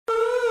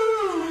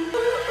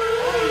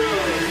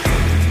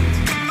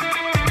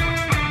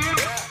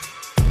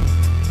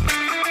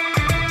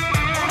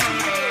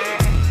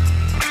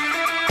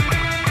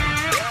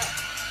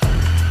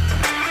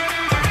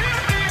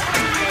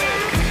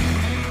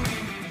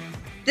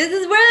This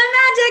is where the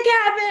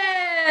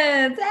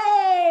magic happens.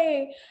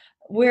 Hey,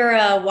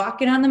 we're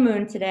walking on the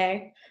moon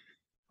today.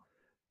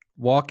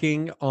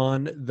 Walking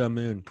on the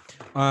moon.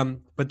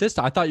 But this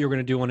I thought you were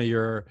going to do one of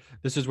your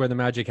this is where the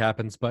magic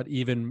happens, but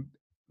even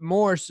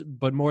more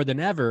but more than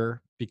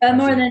ever because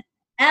More of than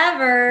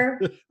ever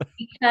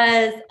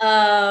because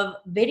of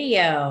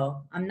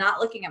video. I'm not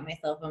looking at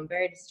myself. I'm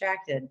very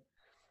distracted.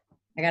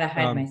 I gotta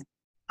hide my. um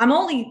I'm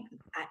only.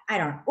 I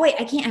don't. Wait,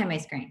 I can't hide my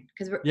screen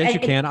because yes you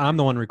can. I'm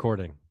the one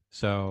recording.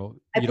 So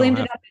I you don't blamed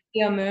it have on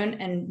my Leo moon,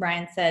 and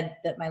Ryan said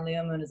that my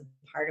Leo moon is a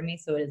part of me,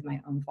 so it is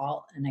my own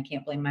fault, and I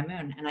can't blame my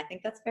moon. And I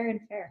think that's fair and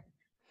fair.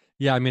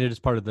 Yeah, I mean it is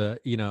part of the,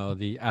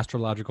 the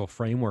astrological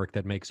framework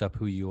that makes up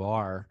who you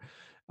are.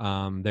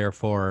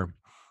 Therefore,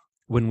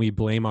 when we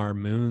blame our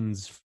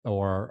moons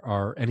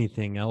or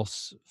anything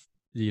else,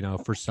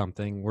 for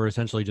something, we're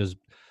essentially just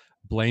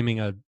blaming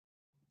a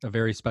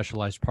very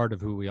specialized part of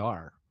who we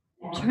are.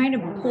 I'm trying to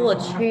pull a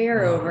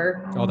chair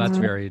over. Oh, I'm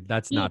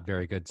that's not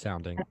very good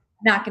sounding.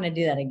 not going to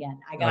do that again.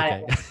 I got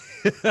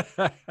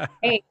Okay. it.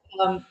 Hey,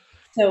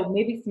 so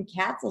maybe some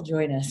cats will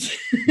join us.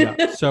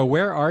 Yeah. So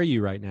where are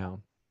you right now?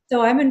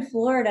 So I'm in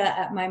Florida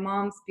at my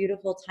mom's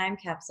beautiful time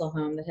capsule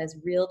home that has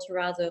real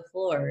terrazzo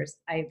floors.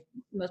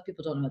 Most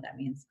people don't know what that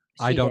means.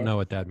 I She don't did. know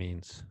what that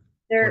means.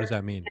 What does They're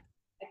that mean?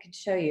 I could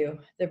show you.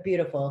 They're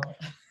beautiful,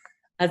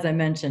 as I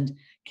mentioned.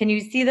 Can you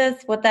see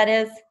this? What that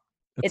is?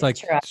 It's It's like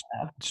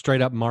terrazzo.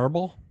 straight up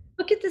marble.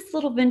 Look at this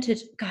little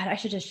vintage. God, I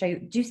should just show you.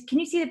 Can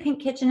you see the pink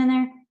kitchen in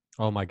there?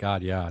 Oh my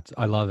God. Yeah.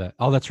 I love it.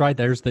 Oh, that's right.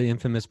 There's the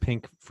infamous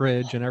pink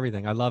fridge and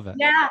everything. I love it.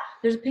 Yeah.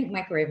 There's a pink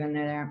microwave in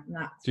there.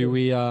 Not Do too.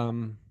 we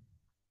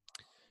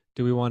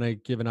want to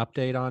give an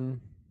update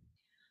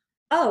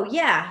Oh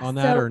yeah. on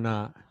that So or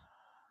not?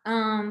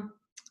 um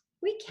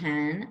we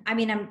can. I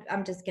mean,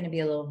 I'm just gonna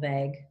be a little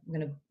vague.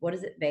 What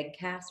is it? Vague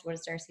cast? What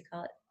does Darcy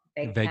call it?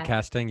 Vague Vague cast.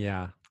 casting,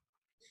 yeah.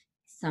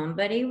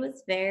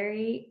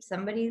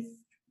 Somebody's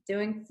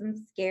doing some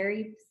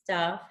scary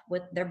stuff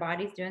with their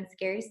bodies doing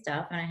scary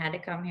stuff, and I had to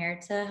come here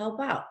to help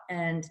out.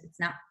 And it's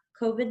not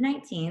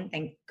COVID-19,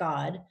 thank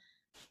God,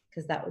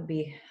 because that would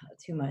be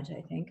too much,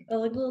 I think. Oh,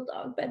 like a little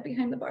dog bed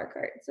behind the bar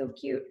cart. It's so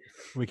cute.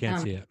 We can't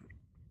Um, see it.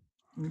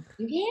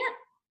 you can't?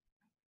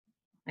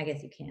 I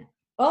guess you can't.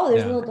 Oh,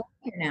 there's a Yeah. little dog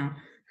here now.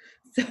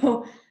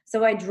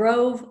 So I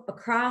drove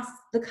across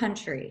the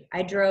country.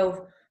 I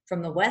drove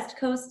from the West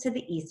Coast to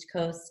the East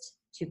Coast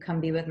to come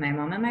be with my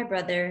mom and my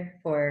brother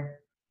for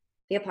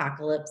the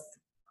apocalypse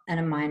and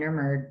a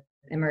minor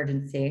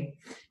emergency.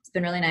 It's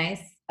been really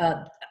nice.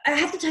 I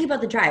have to tell you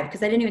about the drive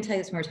because I didn't even tell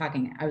you this when we were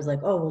talking. I was like,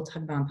 oh, we'll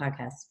talk about on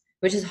podcast,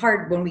 which is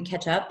hard when we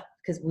catch up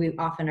because we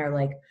often are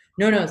like,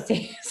 no,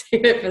 save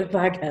it for the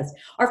podcast.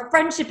 Our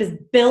friendship is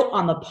built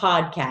on the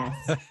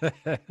podcast.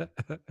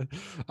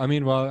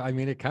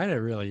 It kind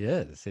of really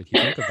is if you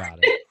think about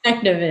it.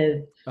 Kind of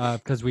is.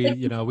 Because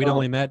we'd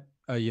only met,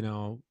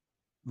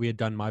 we had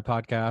done my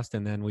podcast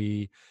and then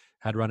we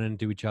had run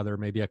into each other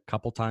maybe a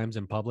couple times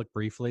in public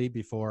briefly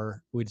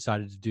before we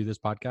decided to do this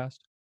podcast.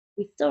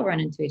 We still run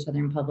into each other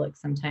in public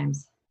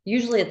sometimes.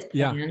 Usually it's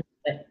Yeah. planned,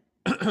 but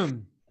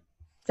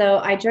so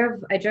I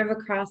drove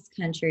across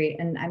country,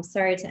 and I'm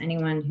sorry to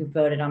anyone who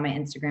voted on my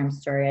Instagram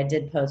story. I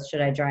did post,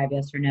 should I drive,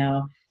 yes or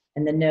no?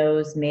 And the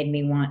no's made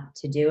me want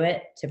to do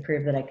it to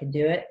prove that I could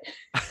do it.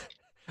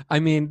 I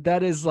mean,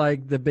 that is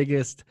like the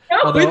biggest, No,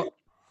 although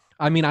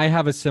I mean, I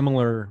have a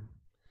similar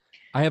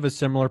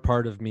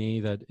part of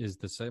me that is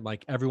the same.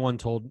 Like everyone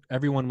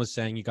was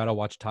saying, you got to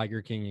watch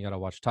Tiger King. You got to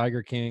watch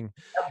Tiger King.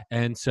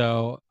 And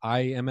so I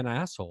am an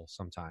asshole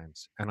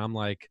sometimes. And I'm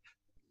like,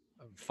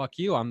 fuck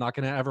you. I'm not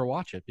going to ever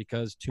watch it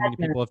because too many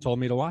people have told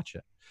me to watch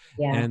it.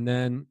 yeah. And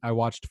then I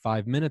watched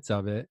 5 minutes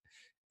of it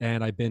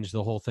and I binged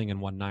the whole thing in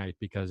one night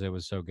because it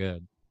was so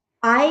good.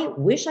 I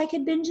wish I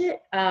could binge it.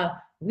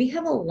 We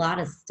have a lot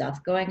of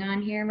stuff going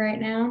on here right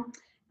now.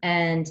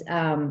 And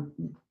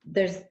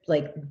there's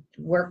like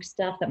work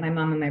stuff that my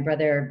mom and my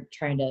brother are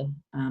trying to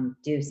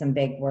do some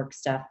big work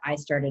stuff. I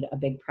started a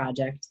big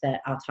project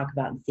that I'll talk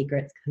about in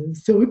secrets because I'm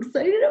so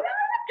excited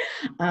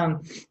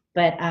about it.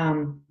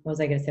 What was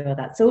I going to say about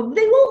that? So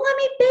they won't let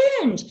me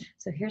binge.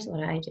 So here's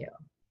what I do.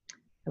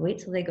 I wait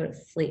till they go to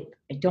sleep.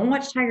 I don't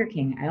watch Tiger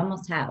King. I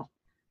almost have.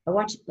 I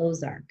watch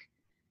Ozark.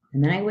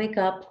 And then I wake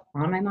up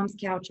on my mom's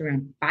couch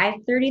around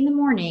 5:30 in the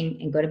morning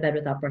and go to bed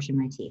without brushing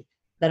my teeth.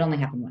 That only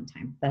happened one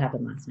time. That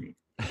happened last night.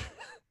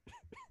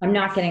 I'm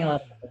not getting a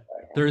lot of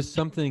There is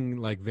something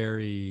like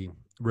very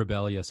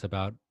rebellious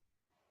about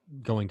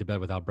going to bed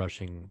without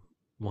brushing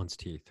one's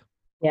teeth.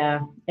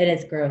 Yeah, it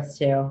is gross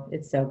too.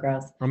 It's so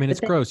gross. I mean, But it's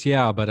then, gross,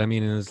 yeah, but I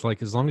mean, it's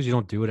like as long as you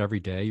don't do it every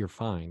day, you're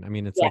fine. I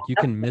mean, it's yeah, like you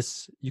can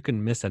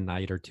miss a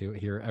night or two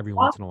here every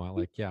once in a while.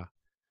 Like, yeah.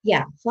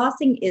 yeah,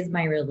 flossing is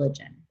my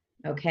religion.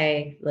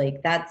 Okay.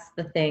 Like that's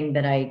the thing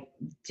that I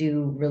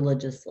do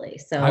religiously. I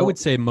So would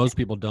say most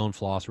people don't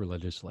floss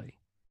religiously.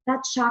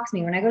 that shocks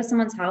me when I go to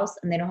someone's house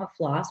and they don't have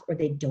floss or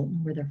they don't know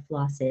where their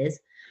floss is.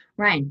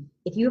 Ryan,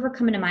 if you ever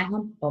come into my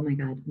home, oh my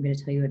God, I'm going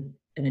to tell you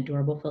an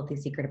adorable, filthy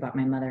secret about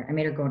my mother. I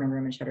made her go in her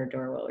room and shut her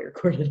door while we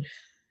recorded.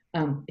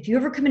 If you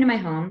ever come into my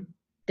home,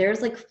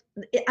 there's like,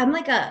 I'm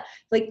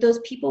like those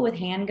people with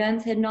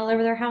handguns hidden all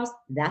over their house.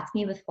 That's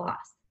me with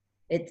floss.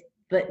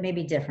 But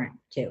maybe different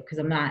too, because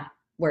I'm not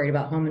worried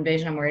about home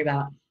invasion. I'm worried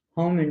about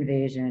home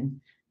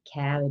invasion,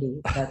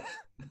 cavity. But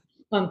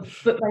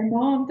my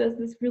mom does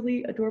this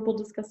really adorable,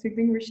 disgusting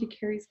thing where she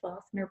carries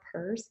floss in her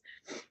purse,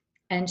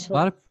 and A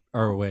lot of,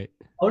 or wait,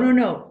 oh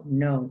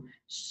no,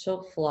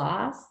 she'll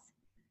floss,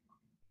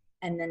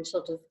 and then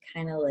she'll just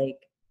kind of like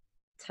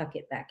tuck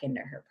it back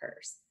into her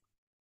purse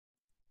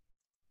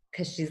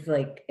because she's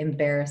like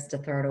embarrassed to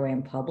throw it away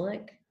in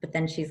public, but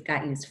then she's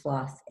got used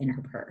floss in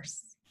her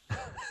purse.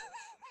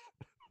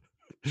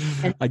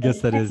 I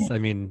guess that is,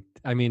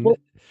 Well,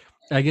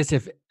 I guess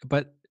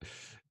but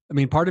I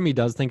mean, part of me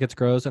does think it's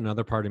gross.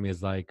 Another part of me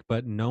is like,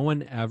 but no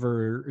one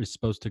ever is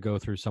supposed to go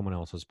through someone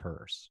else's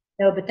purse.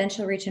 no, but then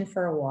she'll reach in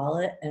for a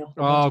wallet and a whole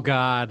bunch Oh of,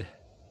 God.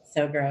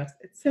 so gross.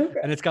 It's so gross.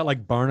 And it's got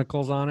like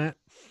barnacles on it,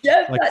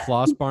 Yes, like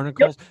floss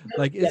barnacles.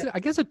 Like, yep, I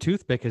guess a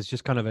toothpick is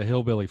just kind of a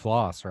hillbilly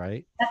floss,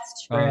 right?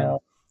 that's Um, true.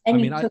 And I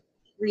you mean, took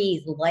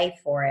trees life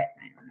for it.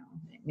 I don't know.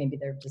 Maybe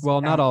they're just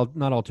well, not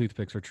all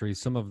toothpicks are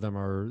trees. Some of them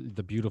are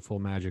the beautiful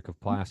magic of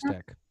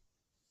plastic.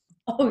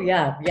 Oh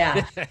yeah.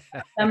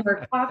 Some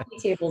are coffee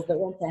tables that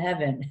went to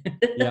heaven.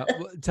 Yeah.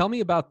 Well, tell me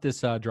about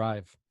this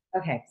drive.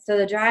 Okay, so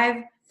the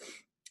drive,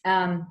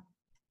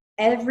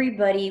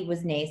 everybody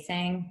was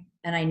naysaying,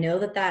 and I know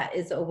that that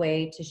is a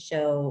way to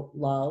show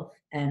love,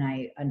 and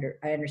I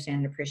understand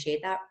and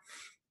appreciate that.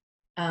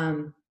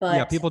 Yeah,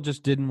 But people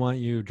just didn't want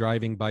you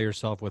driving by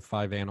yourself with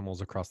 5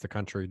 animals across the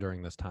country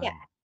during this yeah, time.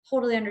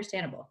 totally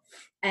understandable.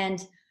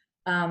 And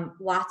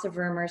lots of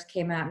rumors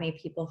came at me.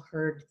 People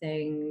heard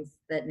things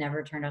that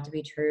never turned out to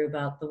be true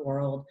about the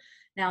world.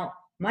 Now,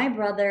 my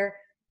brother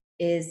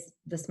is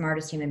the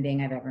smartest human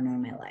being I've ever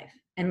known in my life.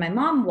 And my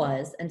mom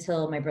was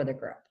until my brother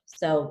grew up.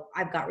 So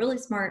I've got really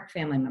smart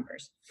family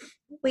members,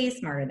 way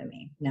smarter than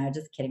me. No,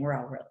 just kidding. We're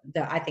all real.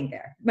 I think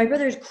they're. My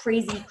brother's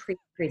crazy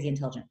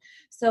intelligent.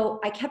 So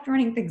I kept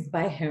running things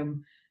by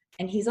him.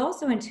 And he's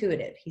also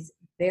intuitive. He's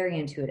very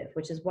intuitive,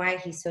 which is why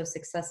he's so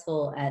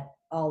successful at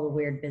all the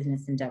weird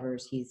business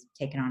endeavors he's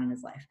taken on in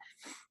his life.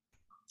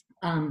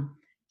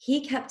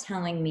 He kept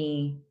telling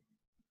me,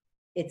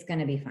 it's going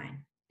to be fine.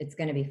 It's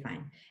going to be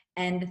fine.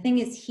 And the thing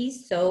is,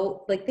 he's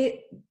so like,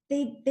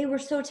 they were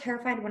so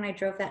terrified when I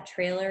drove that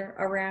trailer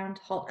around,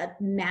 a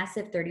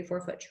massive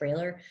 34-foot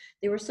trailer.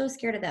 They were so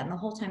scared of that. And the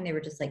whole time they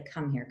were just like,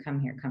 come here, come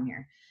here, come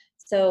here.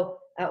 So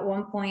at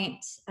one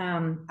point,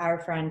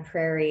 our friend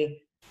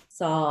Prairie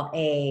saw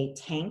a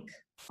tank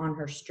on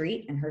her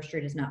street, and her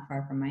street is not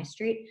far from my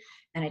street.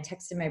 And I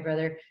texted my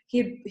brother.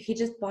 He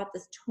just bought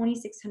this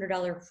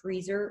 $2,600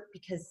 freezer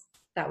because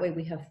that way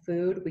we have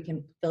food. We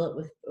can fill it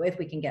with, if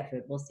we can get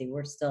food. We'll see.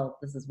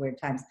 This is weird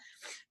times.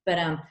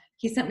 But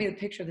he sent me the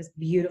picture of this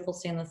beautiful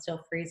stainless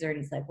steel freezer, and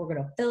he's like, we're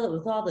going to fill it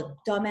with all the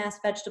dumbass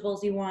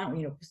vegetables you want,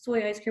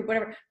 soy ice cream,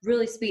 whatever,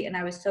 really sweet. And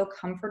I was so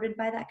comforted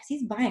by that because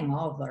he's buying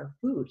all of our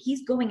food.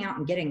 He's going out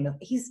and getting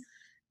he's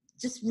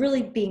just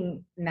really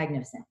being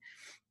magnificent.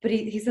 But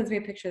he sends me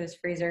a picture of this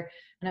freezer,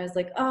 and I was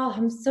like, oh,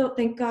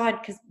 thank God,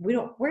 because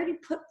where do you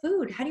put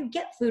food? How do you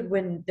get food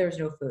when there's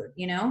no food,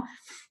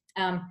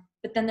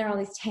 But then there are all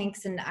these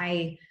tanks, and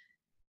I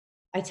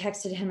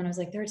texted him, and I was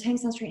like, there are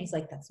tanks on the street. And he's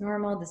like, that's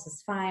normal. This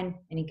is fine.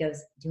 And he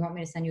goes, do you want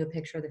me to send you a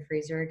picture of the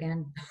freezer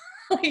again?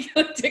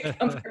 To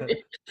comfort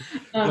me.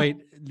 Wait,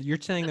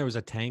 you're saying there was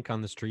a tank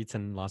on the streets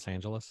in Los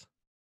Angeles?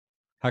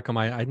 How come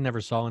I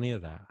never saw any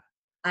of that?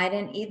 I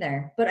didn't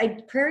either.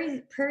 But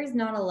Prairie's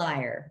not a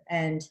liar,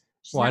 and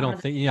well, I don't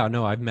think. Yeah,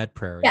 no, I've met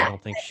Prairie. Yeah, I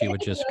don't think she would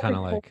just kind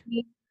of like.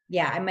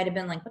 Yeah, I might have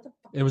been like, what the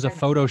fuck? It was a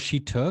photo she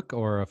took,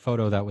 or a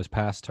photo that was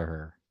passed to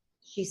her.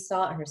 She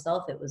saw it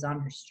herself. It was on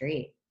her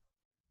street.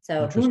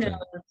 So who knows?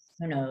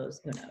 Who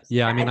knows?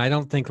 Yeah, I mean, I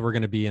don't think we're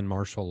going to be in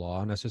martial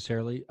law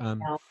necessarily.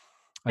 No.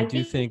 I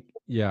do think,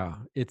 yeah,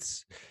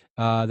 it's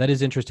that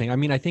is interesting. I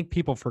mean, I think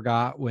people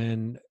forgot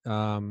when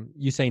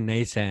you say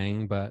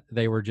naysaying, but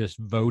they were just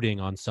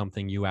voting on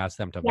something you asked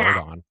them to vote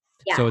on.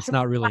 Yeah, so it's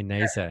not really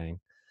naysaying.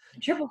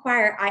 Triple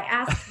fire. I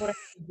asked what I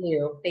could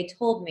do. They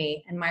told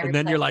me, and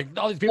then you're like,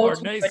 "All these people are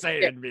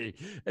naysaying me."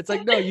 It's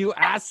like, no, you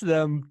asked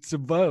them to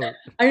vote.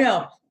 I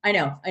know.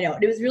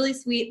 It was really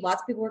sweet.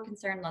 Lots of people were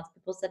concerned. Lots of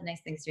people said nice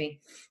things to me.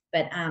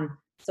 But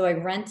so I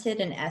rented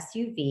an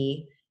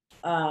SUV.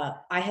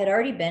 I had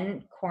already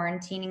been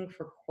quarantining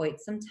for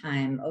quite some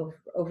time,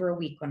 over a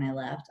week when I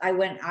left. I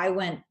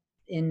went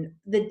in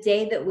the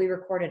day that we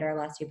recorded our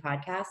last 2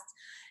 podcasts,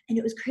 and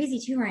it was crazy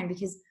too, Ryan,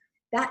 because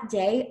that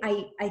day,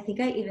 I think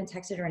I even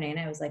texted Renee, and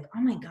I was like, oh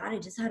my God, I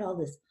just had all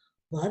this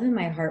love in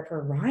my heart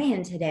for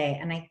Ryan today.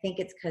 And I think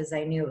it's because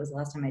I knew it was the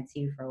last time I'd see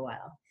you for a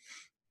while.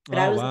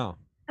 But wow.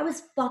 I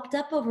was fucked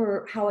up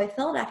over how I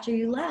felt after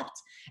you left.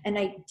 And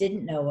I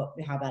didn't know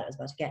how bad it was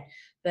about to get.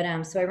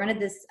 But so I rented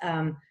this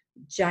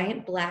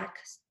giant black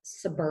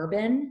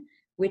Suburban,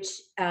 which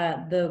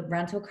the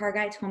rental car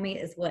guy told me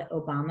is what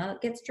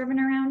Obama gets driven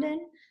around in.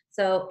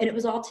 So, and it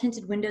was all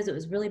tinted windows. It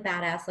was really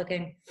badass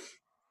looking.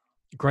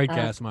 Great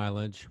gas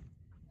mileage.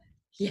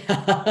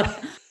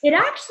 Yeah. It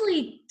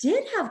actually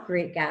did have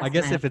great I gas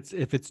guess mileage.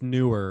 if it's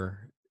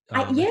newer,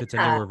 Yeah, if it's a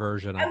newer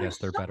version, I I was guess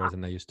they're better shocked.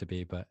 than they used to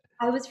be. But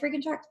I was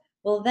freaking shocked.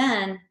 Well,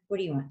 then, what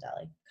do you want,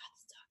 Dolly? God,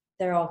 stop.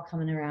 They're all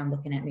coming around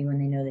looking at me when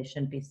they know they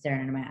shouldn't be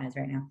staring into my eyes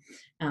right now.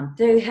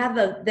 They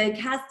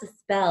cast a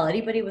spell.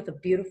 Anybody with a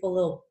beautiful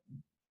little,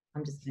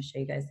 I'm just going to show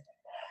you guys.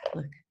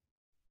 Look,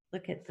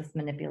 look at this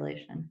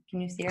manipulation.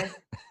 Can you see her?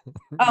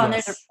 Oh, and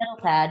there's her yes.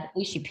 piddle pad. At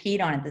least she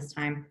peed on it this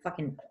time.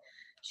 Fucking,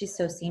 she's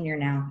so senior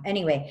now.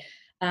 Anyway,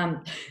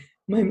 um,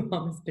 my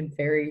mom has been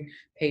very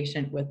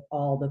patient with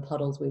all the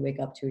puddles we wake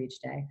up to each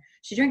day.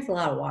 She drinks a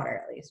lot of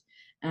water, at least.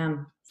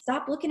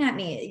 Stop looking at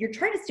me. You're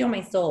trying to steal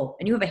my soul,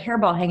 and you have a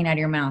hairball hanging out of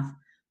your mouth.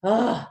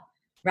 Ugh,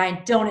 Ryan,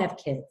 don't have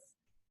kids.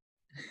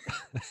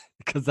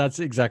 Because that's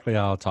exactly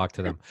how I'll talk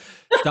to them.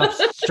 Stop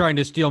trying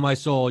to steal my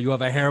soul. You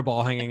have a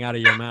hairball hanging out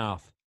of your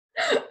mouth.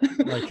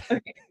 Like,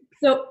 Okay.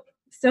 So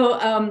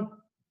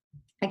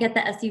I get the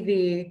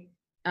SUV.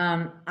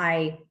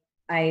 I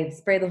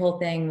spray the whole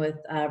thing with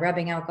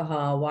rubbing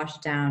alcohol, wash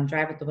it down,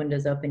 drive with the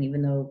windows open,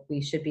 even though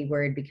we should be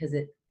worried because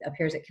it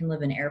appears it can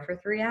live in air for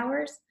 3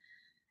 hours.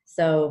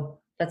 So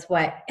that's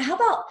why.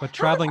 but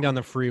traveling down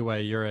the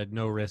freeway, you're at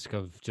no risk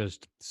of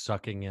just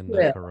sucking in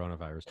the Yeah,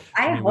 coronavirus.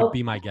 I I mean, would hope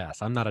be my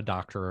guess. I'm not a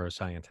doctor or a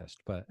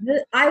scientist, but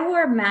I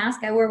wore a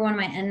mask. I wore one of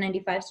my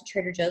N95s to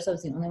Trader Joe's. I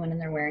was the only one in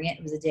there wearing it.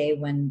 It was a day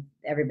when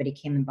everybody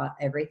came and bought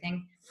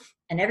everything.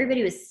 And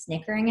everybody was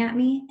snickering at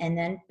me. And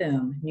then,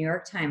 boom, New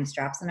York Times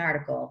drops an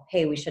article.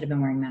 Hey, we should have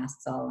been wearing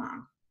masks all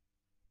along.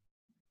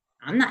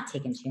 I'm not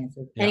taking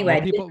chances. yeah.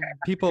 Anyway, Well,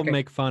 people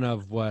make fun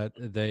of what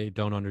they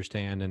don't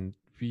understand, and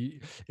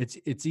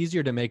it's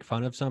easier to make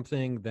fun of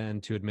something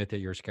than to admit that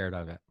you're scared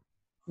of it.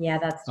 yeah,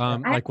 that's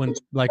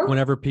true.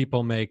 Whenever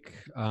people make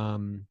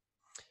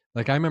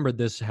like I remember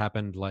this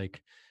happened,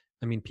 like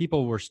I mean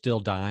people were still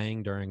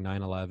dying during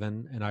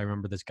 9/11, and I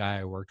remember this guy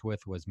I worked with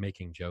was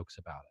making jokes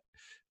about it,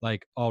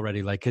 like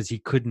already, like because he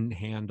couldn't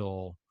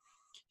handle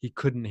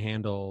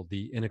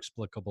the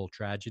inexplicable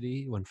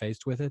tragedy when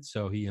faced with it,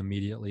 so he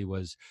immediately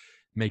was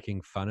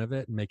making fun of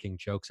it and making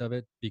jokes of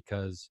it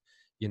because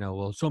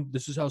well,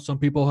 this is how some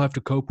people have to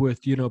cope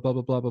with, blah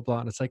blah blah blah blah.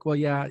 And it's like, well,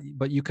 yeah,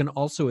 but you can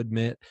also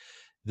admit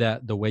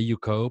that the way you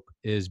cope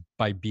is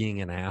by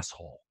being an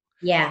asshole.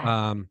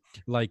 yeah.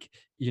 Like,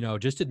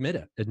 just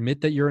admit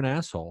that you're an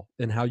asshole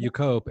and how you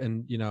cope.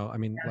 And, I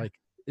mean, like,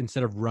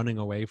 instead of running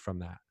away from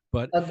that.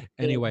 But Agreed.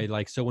 anyway,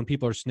 like, so when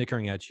people are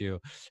snickering at you,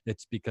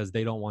 it's because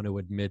they don't want to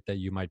admit that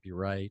you might be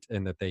right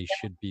and that they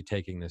should be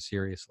taking this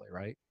seriously,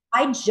 right?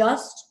 I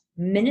just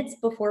minutes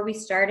before we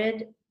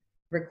started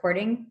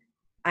recording,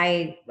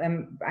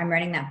 I'm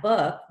writing that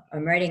book.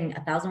 I'm writing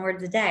 1,000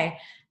 words a day,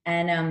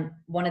 and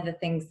one of the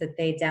things that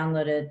they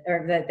downloaded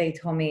or that they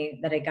told me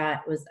that I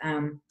got was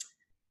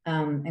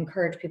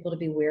encourage people to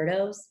be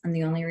weirdos. And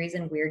the only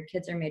reason weird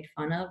kids are made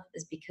fun of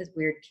is because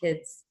the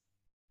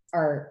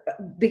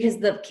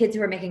kids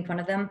who are making fun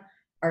of them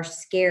are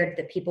scared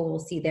that people will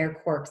see their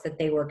quirks that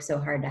they work so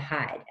hard to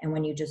hide. And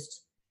when you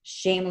just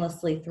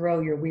shamelessly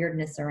throw your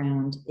weirdness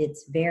around,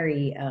 it's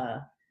very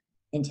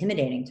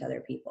intimidating to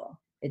other people.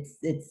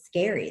 It's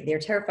scary. They're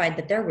terrified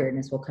that their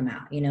weirdness will come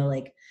out,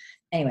 like,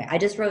 anyway, I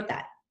just wrote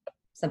that,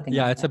 something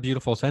Yeah, like it's that. a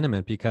beautiful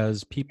sentiment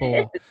because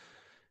people,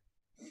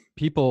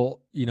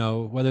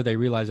 whether they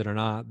realize it or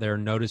not, they're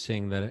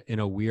noticing that in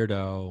a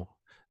weirdo,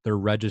 they're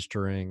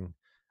registering,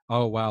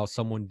 oh wow,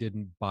 someone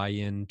didn't buy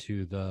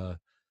into the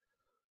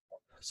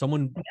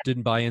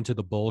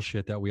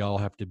bullshit that we all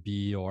have to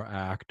be or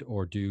act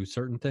or do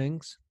certain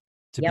things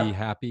to be Yep.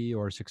 happy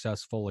or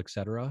successful,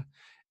 etc.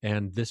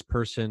 And this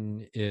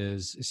person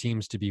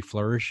seems to be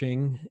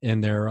flourishing in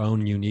their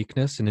own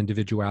uniqueness and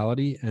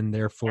individuality, and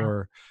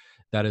therefore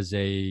that is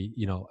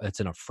it's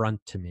an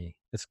affront to me.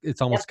 It's Yep.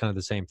 almost kind of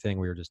the same thing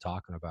we were just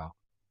talking about.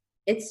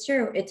 It's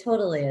true. It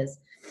totally is.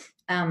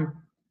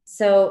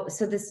 So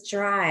this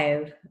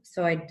drive,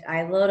 so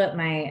I load up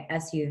my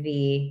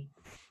SUV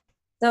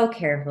so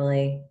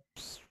carefully.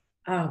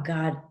 Oh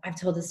God, I've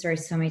told this story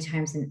so many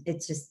times and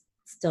it's just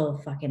still a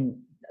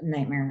fucking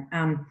nightmare.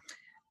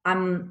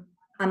 I'm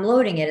I'm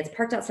loading it. It's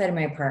parked outside of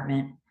my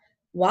apartment.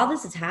 While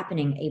this is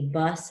happening, a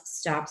bus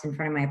stops in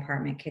front of my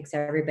apartment, kicks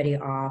everybody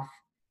off.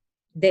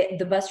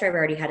 The bus driver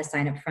already had a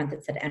sign up front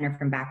that said enter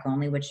from back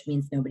only, which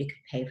means nobody could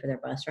pay for their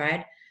bus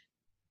ride.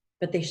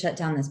 But they shut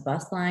down this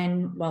bus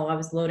line while I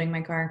was loading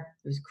my car.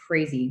 It was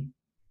crazy.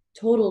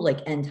 Total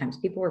like end times.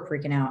 People were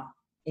freaking out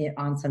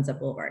on Sunset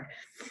Boulevard.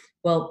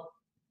 Well,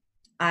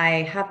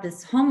 I have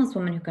this homeless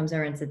woman who comes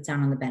over and sits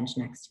down on the bench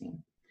next to me.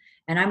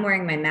 And I'm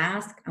wearing my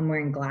mask. I'm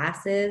wearing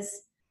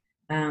glasses.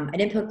 I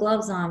didn't put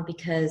gloves on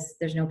because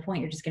there's no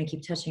point. You're just going to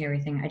keep touching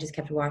everything. I just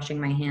kept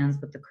washing my hands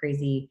with the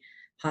crazy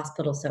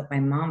hospital soap my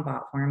mom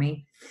bought for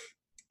me.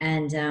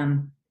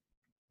 And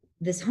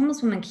this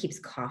homeless woman keeps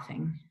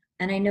coughing.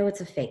 And I know it's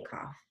a fake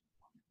cough.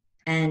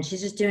 And she's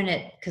just doing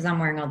it because I'm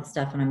wearing all the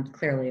stuff and I'm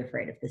clearly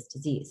afraid of this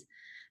disease.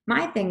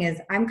 My thing is,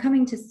 I'm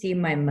coming to see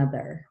my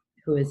mother,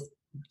 who is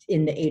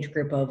in the age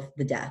group of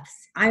the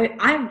deaths.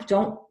 I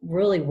don't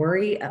really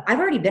worry. I've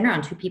already been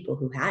around 2 people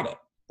who had it.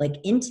 like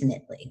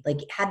intimately, like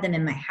had them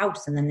in my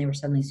house and then they were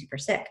suddenly super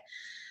sick.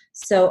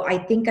 So I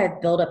think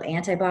I've built up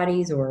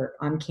antibodies or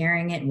I'm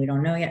carrying it and we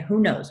don't know yet. Who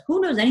knows? Who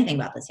knows anything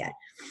about this yet?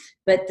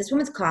 But this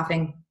woman's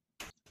coughing.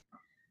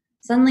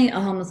 Suddenly a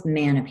homeless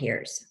man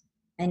appears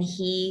and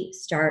he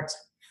starts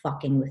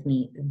fucking with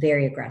me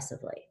very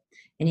aggressively.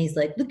 And he's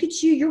like, look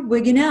at you, you're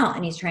wigging out.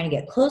 And he's trying to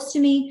get close to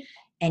me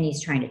and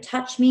he's trying to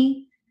touch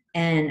me.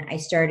 And I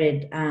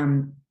started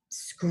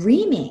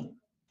screaming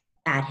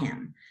at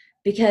him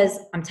because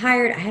I'm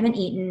tired. I haven't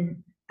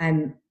eaten.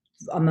 I'm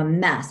a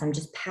mess. I'm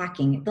just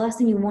packing. The last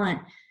thing you want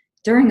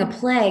during a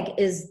plague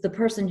is the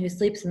person who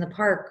sleeps in the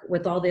park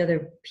with all the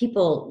other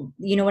people.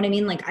 You know what I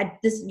mean? Like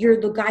you're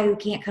the guy who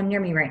can't come near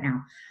me right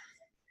now.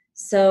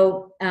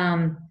 So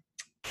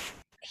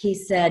he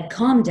said,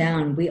 calm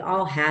down. We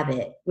all have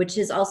it, which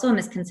is also a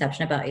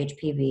misconception about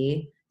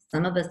HPV.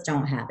 Some of us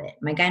don't have it.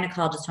 My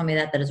gynecologist told me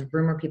that is a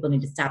rumor. People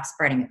need to stop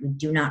spreading it. We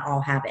do not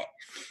all have it.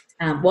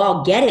 Well,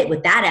 I'll get it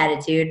with that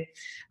attitude.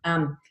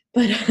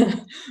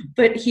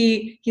 But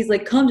he's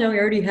like, calm down, we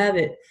already have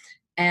it.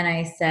 And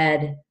I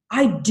said,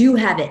 I do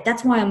have it.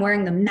 That's why I'm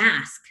wearing the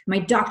mask. My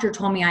doctor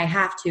told me I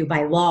have to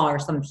by law or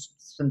some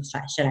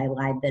shit. I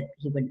lied that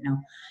he wouldn't know.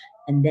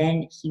 And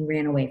then he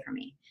ran away from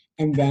me.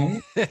 And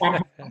then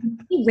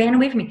he ran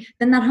away from me.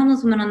 Then that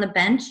homeless woman on the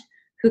bench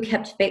who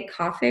kept fake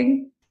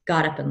coughing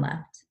got up and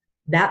left.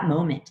 That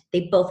moment,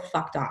 they both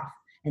fucked off.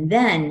 And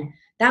then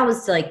that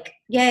was like,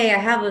 yay, I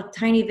have a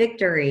tiny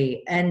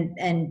victory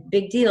and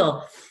big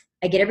deal.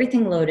 I get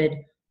everything loaded.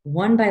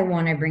 One by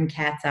one, I bring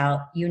cats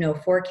out.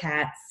 4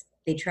 cats.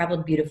 They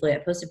traveled beautifully. I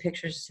posted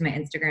pictures to my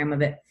Instagram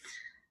of it.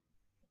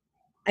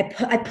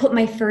 I put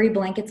my furry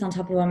blankets on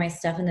top of all my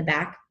stuff in the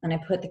back, and I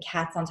put the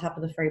cats on top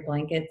of the furry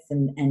blankets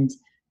and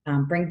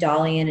bring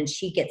Dolly in, and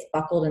she gets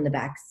buckled in the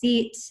back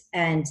seat.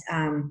 And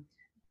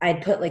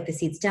I'd put like the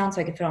seats down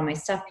so I could fit all my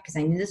stuff because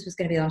I knew this was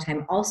going to be a long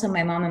time. Also,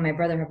 my mom and my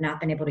brother have not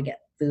been able to get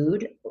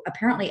food.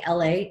 Apparently,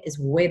 LA is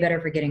way better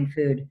for getting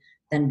food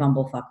than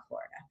Bumblefuck,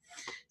 Florida.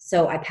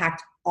 So I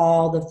packed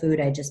all the food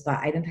I just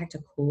bought. I even packed a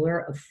cooler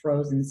of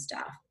frozen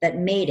stuff that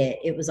made it.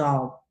 It was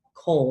all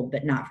cold,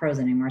 but not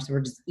frozen anymore. So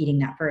we're just eating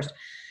that first.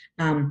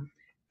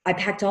 I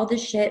packed all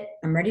this shit.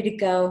 I'm ready to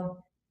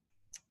go.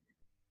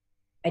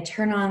 I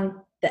turn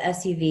on the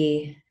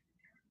SUV.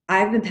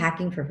 I've been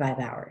packing for 5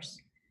 hours.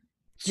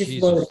 Just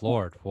Jesus loaded.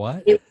 Lord,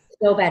 what? It was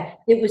so bad.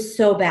 It was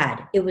so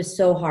bad. It was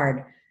so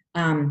hard.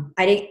 I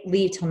didn't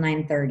leave till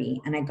 9:30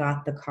 and I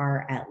got the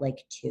car at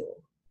like 2.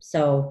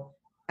 So,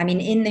 I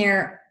mean, in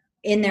there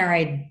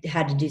I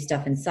had to do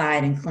stuff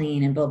inside and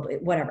clean and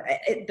whatever.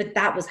 But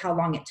that was how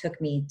long it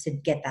took me to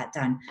get that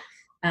done.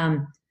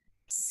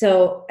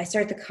 So I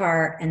start the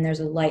car and there's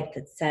a light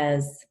that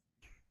says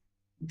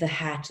the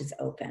hatch is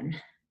open.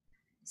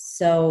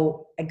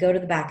 So I go to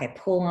the back, I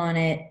pull on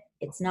it.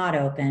 It's not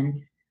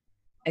open.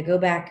 I go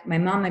back. My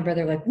mom, my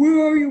brother are like,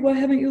 where are you? Why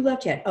haven't you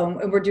left yet? Oh,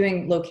 and we're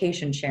doing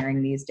location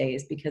sharing these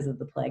days because of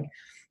the plague.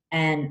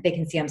 And they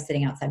can see I'm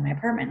sitting outside my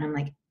apartment. And I'm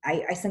like,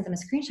 I sent them a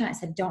screenshot. I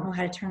said, don't know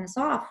how to turn this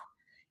off.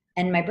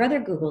 And my brother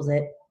Googles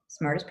it.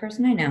 Smartest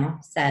person I know,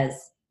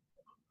 says,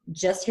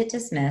 just hit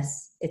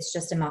dismiss. It's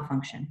just a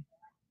malfunction.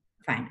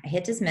 Fine. I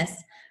hit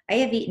dismiss. I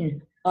have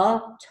eaten a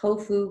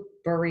tofu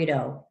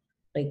burrito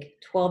like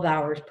 12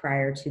 hours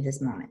prior to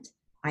this moment.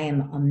 I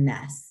am a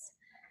mess.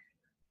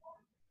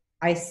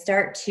 I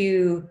start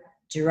to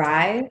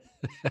drive.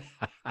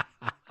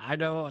 I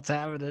know what's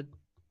happening.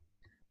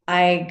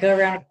 I go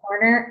around a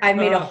corner. I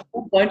made a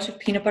whole bunch of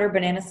peanut butter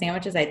banana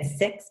sandwiches. I had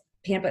 6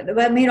 peanut butter.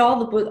 I made all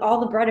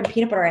the bread and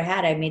peanut butter I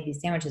had. I made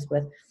these sandwiches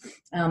with.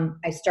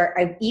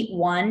 I eat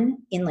one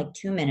in like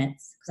 2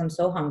 minutes because I'm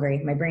so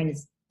hungry. My brain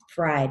is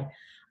fried.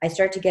 I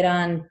start to get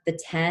on the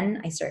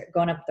 10. I start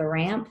going up the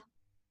ramp,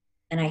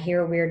 and I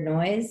hear a weird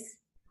noise,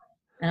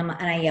 and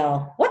I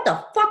yell, "What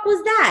the fuck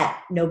was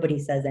that?" Nobody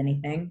says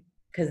anything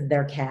because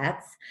they're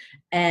cats,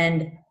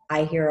 and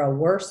I hear a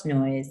worse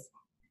noise.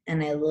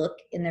 And I look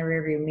in the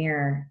rearview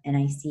mirror and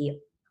I see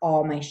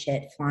all my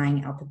shit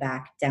flying out the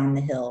back down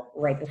the hill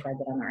right before I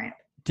get on the ramp.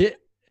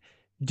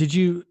 Did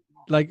you,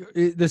 like,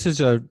 this is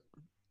a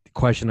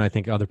question I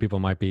think other people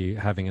might be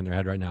having in their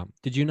head right now.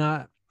 Did you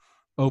not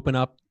open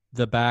up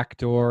the back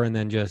door and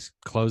then just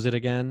close it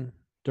again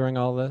during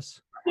all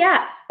this?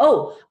 Yeah.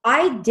 Oh,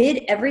 I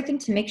did everything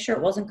to make sure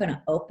it wasn't going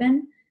to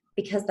open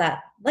because that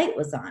light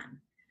was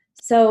on.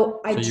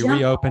 So you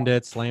reopened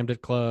it, slammed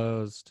it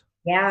closed.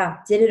 Yeah,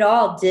 did it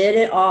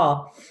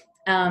all.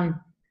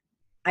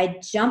 I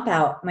jump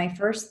out. My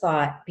first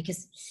thought,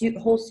 because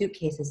whole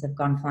suitcases have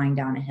gone flying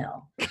down a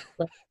hill.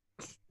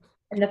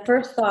 And the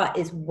first thought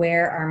is,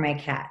 where are my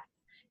cats?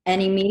 And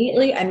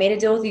immediately I made a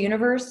deal with the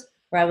universe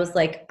where I was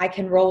like, I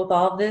can roll with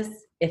all of this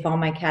if all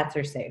my cats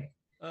are safe.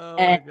 Oh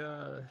and my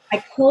God.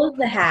 I closed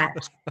the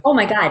hatch. Oh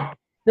my God.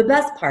 The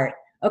best part.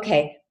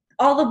 Okay.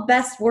 All the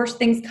best, worst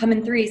things come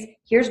in threes.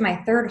 Here's my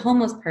third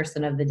homeless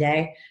person of the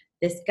day.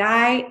 This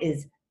guy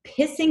is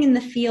pissing in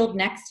the field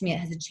next to me. It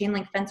has a chain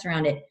link fence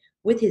around it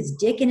with his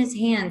dick in his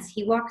hands.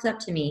 He walks up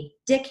to me,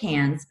 dick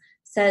hands,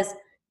 says,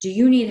 do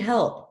you need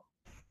help?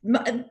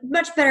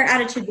 Much better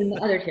attitude than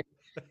the other two.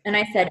 And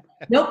I said,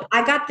 nope,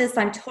 I got this.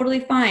 I'm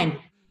totally fine.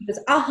 He goes,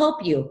 I'll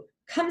help you.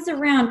 Comes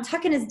around,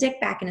 tucking his dick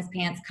back in his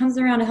pants, comes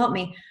around to help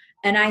me.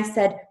 And I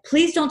said,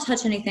 please don't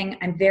touch anything.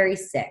 I'm very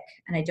sick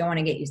and I don't want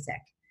to get you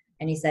sick.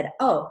 And he said,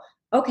 oh,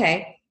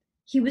 okay.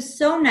 He was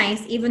so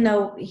nice, even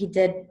though he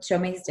did show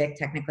me his dick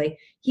technically.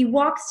 He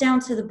walks down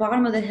to the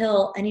bottom of the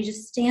hill and he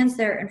just stands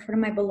there in front of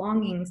my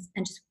belongings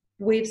and just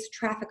waves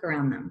traffic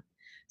around them.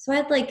 So I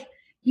had like,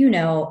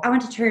 I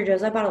went to Trader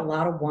Joe's. I bought a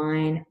lot of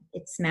wine.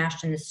 It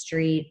smashed in the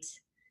street.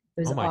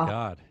 It was Oh my awful.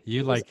 God.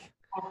 It was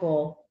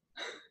awful.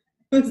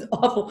 It was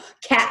awful.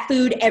 Cat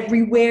food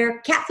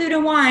everywhere. Cat food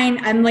and wine.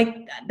 I'm like,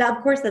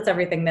 of course, that's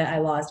everything that I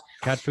lost.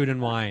 cat food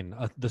and wine,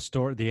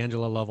 the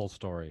Angela Lovell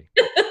story.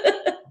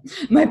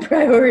 My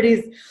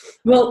priorities.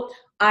 Well,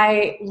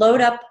 I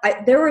load up.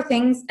 There were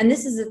things, and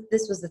this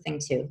was the thing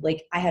too.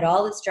 Like I had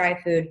all this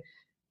dry food.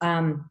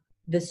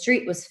 The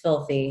street was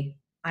filthy.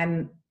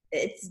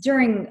 It's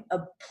during a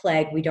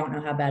plague. We don't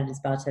know how bad it is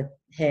about to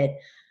hit.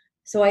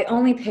 So I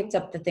only picked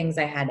up the things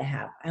I had to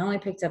have. I only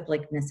picked up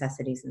like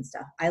necessities and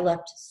stuff. I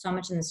left so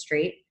much in the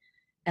street,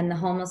 and the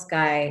homeless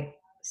guy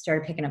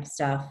started picking up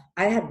stuff.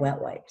 I had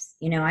wet wipes.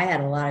 I had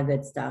a lot of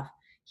good stuff.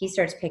 He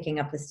starts picking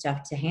up the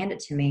stuff to hand it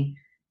to me.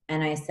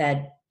 And I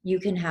said,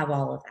 you can have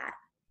all of that.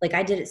 Like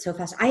I did it so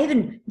fast.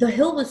 The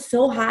hill was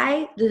so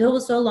high. The hill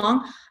was so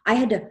long. I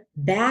had to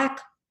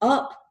back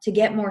up to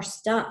get more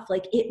stuff.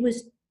 Like it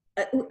was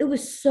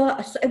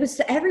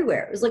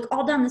everywhere. It was like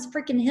all down this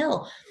freaking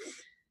hill.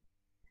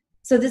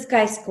 So this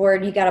guy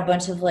scored. He got a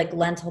bunch of like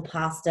lentil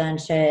pasta and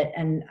shit.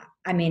 And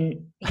I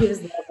mean, he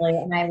was lovely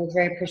and I was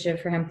very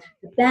appreciative for him.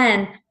 But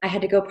then I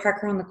had to go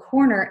park around the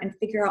corner and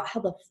figure out how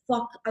the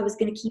fuck I was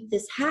going to keep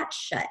this hatch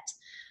shut.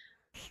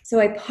 So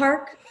I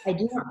park. I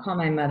do not call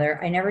my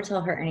mother. I never tell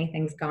her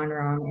anything's gone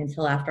wrong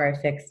until after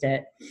I fixed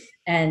it,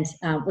 and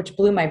which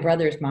blew my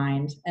brother's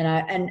mind.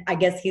 And I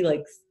guess he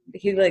likes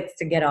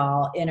to get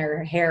all in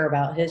her hair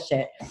about his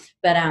shit.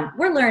 But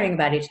we're learning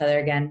about each other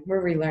again.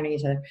 We're relearning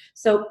each other.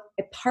 So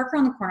I park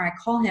around the corner. I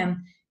call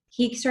him.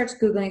 He starts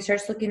Googling,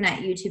 starts looking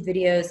at YouTube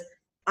videos.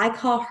 I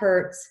call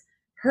Hertz.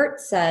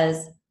 Hertz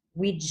says,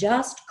 we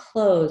just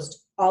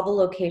closed all the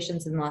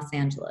locations in Los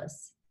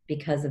Angeles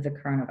because of the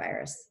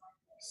coronavirus.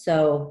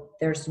 So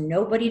there's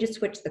nobody to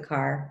switch the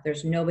car.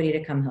 There's nobody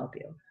to come help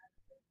you.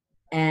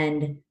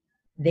 And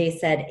they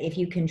said, if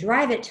you can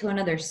drive it to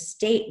another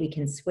state, we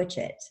can switch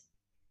it.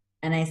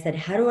 And I said,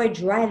 how do I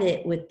drive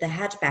it with the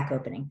hatchback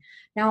opening?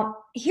 Now,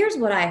 here's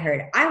what I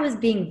heard. I was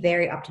being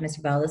very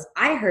optimistic about this.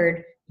 I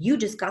heard you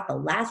just got the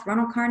last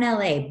rental car in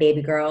LA,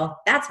 baby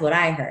girl. That's what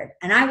I heard.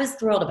 And I was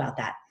thrilled about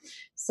that.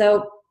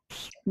 So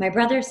my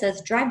brother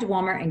says, drive to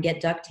Walmart and get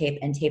duct tape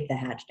and tape the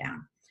hatch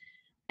down.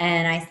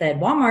 And I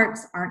said,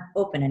 Walmarts aren't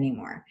open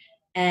anymore.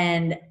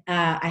 And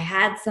I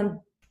had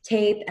some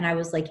tape and I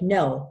was like,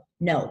 no,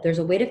 there's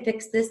a way to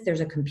fix this. There's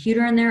a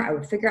computer in there. I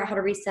would figure out how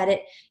to reset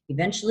it.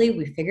 Eventually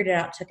we figured it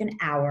out. It took an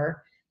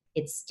hour.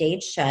 It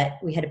stayed shut.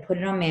 We had to put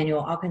it on manual,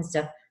 all kinds of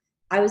stuff.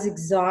 I was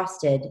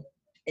exhausted.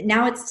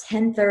 Now it's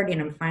 10:30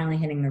 and I'm finally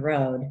hitting the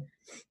road.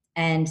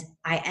 And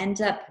I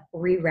end up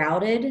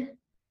rerouted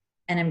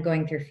and I'm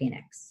going through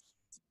Phoenix.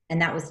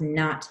 And that was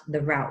not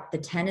the route. The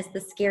 10 is the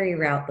scary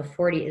route. The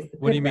 40 is the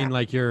good What do you mean? route.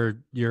 Like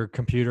your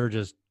computer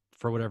just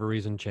for whatever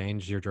reason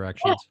changed your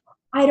directions?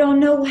 I don't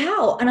know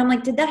how. And I'm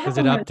like, did that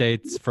happen? Because it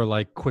updates for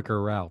like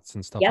quicker routes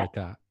and stuff like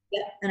that.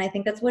 Yeah. And I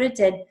think that's what it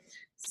did.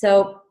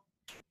 So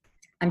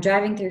I'm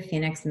driving through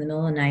Phoenix in the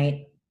middle of the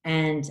night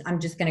and I'm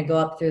just going to go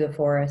up through the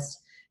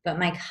forest. But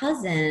my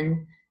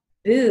cousin,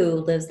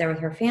 Boo, lives there with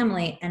her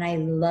family and I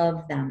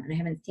love them. And I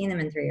haven't seen them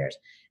in 3 years.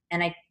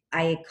 And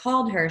I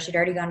called her. She'd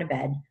already gone to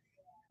bed.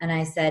 And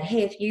I said,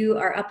 hey, if you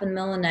are up in the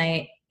middle of the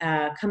night,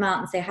 come out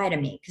and say hi to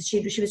me. Because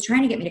she was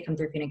trying to get me to come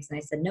through Phoenix. And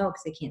I said, no,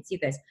 because I can't see you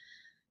guys.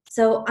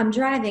 So I'm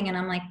driving and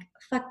I'm like,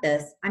 fuck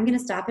this. I'm going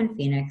to stop in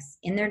Phoenix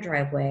in their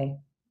driveway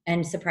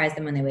and surprise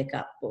them when they wake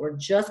up. But we're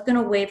just going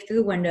to wave through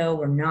the window.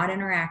 We're not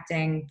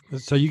interacting.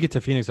 So you get to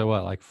Phoenix at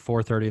what, like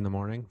 4:30 in the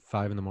morning,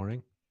 5 in the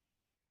morning?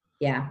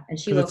 Yeah. And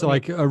it's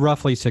like a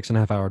roughly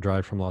 6.5 hour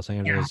drive from Los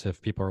Angeles,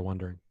 if people are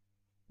wondering.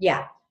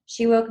 Yeah.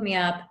 She woke me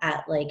up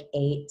at like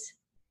 8.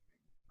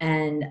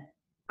 And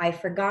I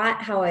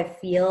forgot how I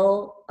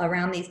feel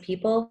around these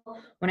people.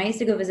 When I used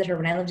to go visit her,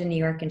 when I lived in New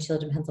York and she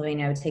lived in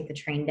Pennsylvania, I would take the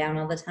train down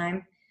all the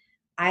time.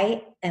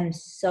 I am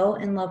so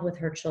in love with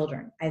her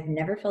children. I've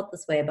never felt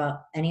this way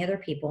about any other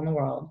people in the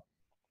world,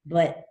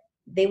 but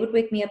they would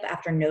wake me up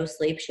after no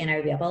sleep. She and I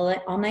would be up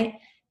all night.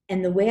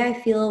 And the way I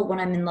feel when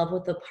I'm in love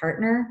with a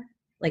partner,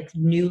 like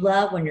new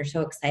love, when you're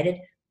so excited,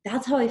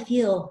 that's how I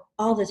feel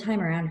all the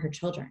time around her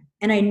children.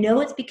 And I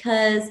know it's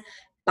because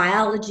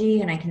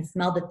biology and I can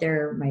smell that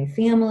they're my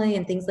family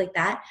and things like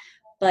that.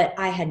 But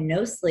I had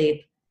no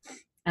sleep.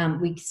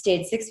 We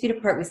stayed 6 feet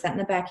apart. We sat in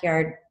the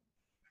backyard.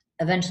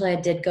 Eventually I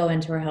did go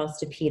into her house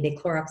to pee. They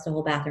Cloroxed the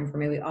whole bathroom for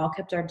me. We all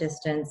kept our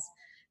distance.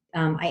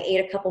 I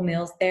ate a couple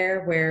meals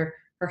there where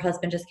her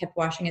husband just kept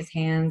washing his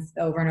hands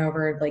over and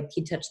over. Like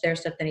he'd touch their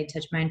stuff, then he'd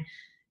touch mine.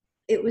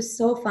 it was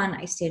so fun.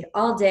 I stayed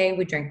all day.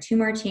 We drank 2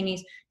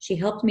 martinis. She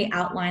helped me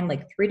outline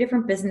like 3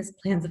 different business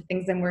plans of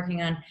things I'm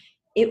working on.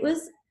 It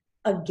was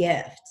a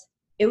gift.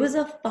 It was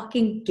a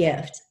fucking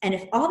gift. And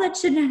if all that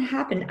shouldn't have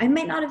happened, I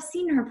might not have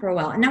seen her for a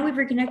while. And now we've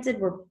reconnected.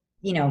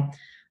 We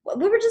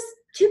were just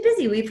too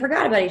busy. We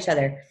forgot about each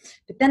other.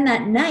 But then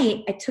that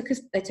night, I took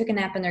a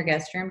nap in their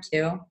guest room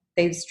too.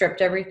 They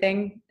stripped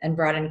everything and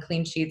brought in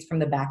clean sheets from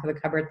the back of the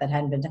cupboard that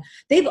hadn't been done.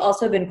 They've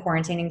also been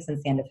quarantining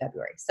since the end of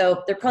February.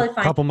 So they're probably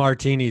fine. Couple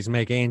martinis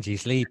make Angie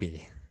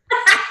sleepy.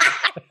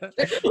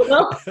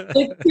 Well,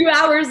 like 2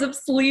 hours of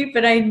sleep,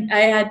 and I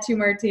had 2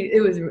 martinis.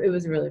 It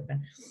was really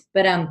fun.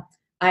 But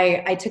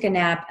I took a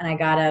nap and I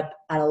got up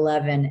at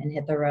 11 and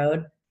hit the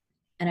road.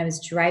 And I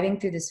was driving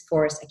through this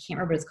forest. I can't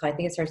remember what it's called. I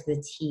think it starts with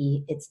a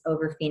T. It's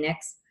over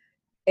Phoenix.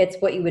 It's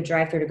what you would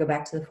drive through to go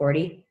back to the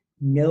 40.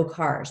 No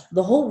cars.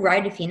 The whole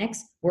ride to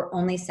Phoenix were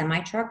only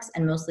semi-trucks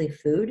and mostly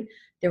food.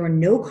 There were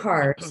no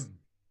cars.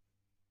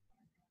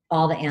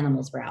 All the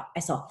animals were out. I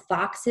saw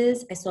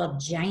foxes. I saw a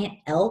giant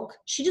elk.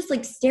 She just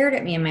like stared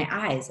at me in my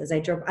eyes as I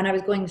drove. And I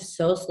was going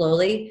so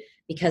slowly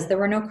because there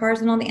were no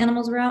cars and all the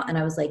animals were out. And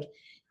I was like,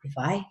 if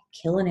I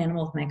kill an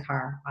animal with my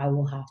car, I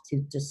will have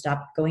to just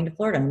stop going to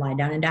Florida and lie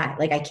down and die.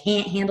 Like I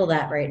can't handle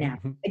that right now.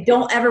 I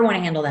don't ever want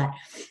to handle that.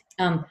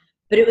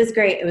 But it was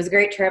great. It was a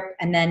great trip.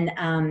 And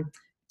then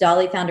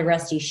Dolly found a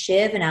rusty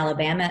shiv in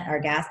Alabama at our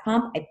gas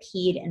pump. I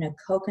peed in a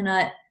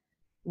coconut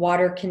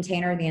water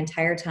container the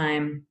entire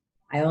time.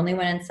 I only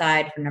went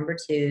inside for number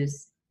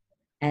 2s,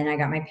 and I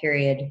got my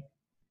period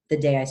the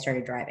day I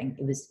started driving.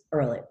 It was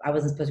early. I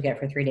wasn't supposed to get it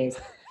for 3 days.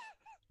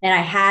 And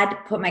I had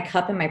put my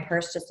cup in my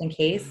purse just in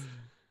case.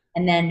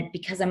 And then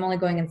because I'm only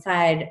going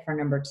inside for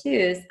number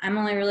 2s, I'm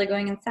only really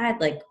going inside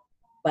like,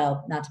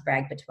 well, not to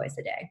brag, but twice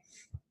a day.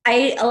 I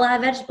ate a lot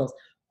of vegetables.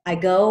 I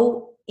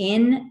go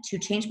in to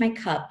change my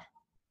cup,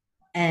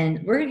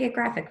 and we're going to get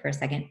graphic for a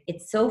second.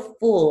 It's so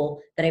full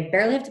that I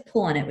barely have to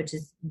pull on it, which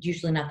is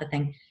usually not the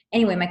thing.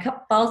 Anyway, my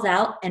cup falls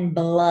out and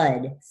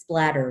blood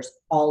splatters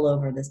all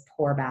over this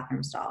poor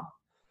bathroom stall.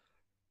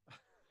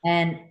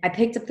 And I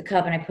picked up the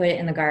cup and I put it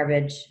in the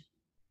garbage.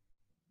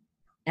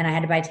 And I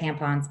had to buy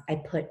tampons.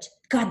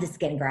 God, this is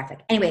getting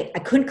graphic. Anyway, I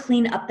couldn't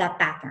clean up that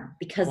bathroom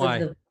because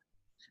of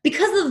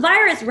the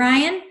virus,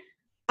 Ryan.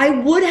 I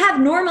would have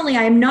normally.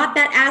 I am not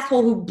that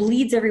asshole who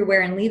bleeds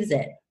everywhere and leaves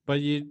it.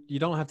 But you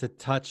don't have to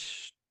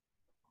touch.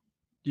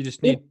 You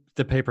just need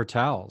the paper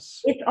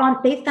towels.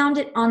 They found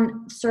it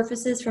on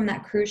surfaces from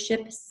that cruise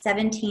ship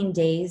 17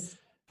 days.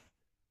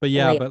 But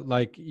yeah, but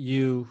like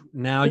you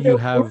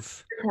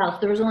have.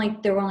 There was only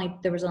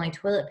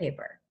toilet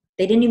paper.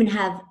 They didn't even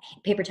have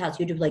paper towels.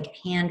 You had to like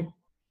hand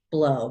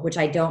blow, which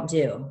I don't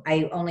do.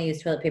 I only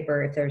use toilet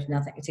paper if there's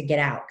nothing to get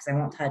out because I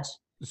won't touch.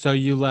 So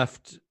you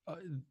left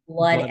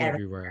blood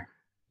everywhere.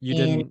 You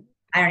didn't.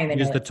 I don't even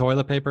use the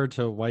toilet paper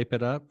to wipe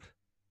it up.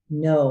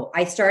 No,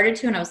 I started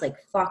to, and I was like,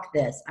 "Fuck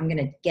this! I'm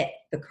gonna get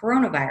the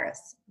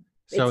coronavirus."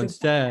 So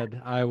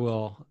instead, I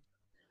will.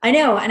 I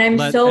know, and I'm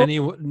let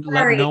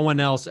no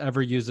one else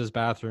ever use this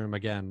bathroom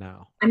again.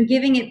 Now I'm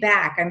giving it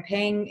back. I'm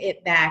paying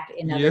it back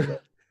in other ways.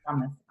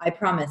 I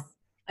promise.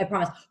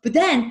 But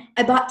then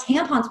I bought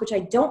tampons, which I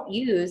don't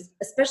use,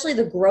 especially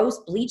the gross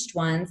bleached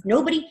ones.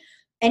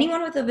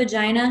 Anyone with a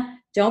vagina,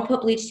 don't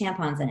put bleached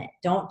tampons in it.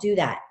 Don't do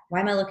that. Why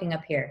am I looking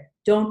up here?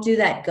 Don't do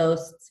that,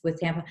 ghosts with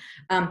tampons.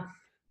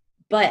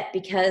 But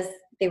because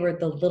they were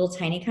the little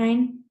tiny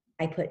kind,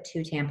 I put 2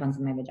 tampons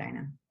in my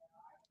vagina.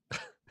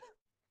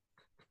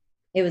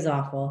 It was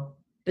awful.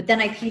 But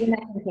then I peed in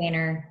that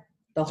container.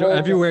 So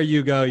everywhere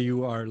you go,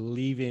 you are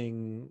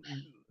leaving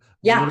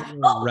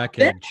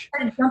wreckage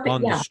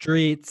on the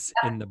streets,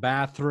 in the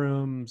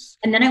bathrooms.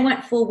 And then I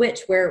went full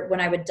witch, where when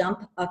I would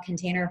dump a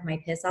container of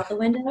my piss out the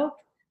window,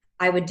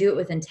 I would do it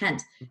with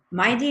intent.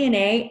 My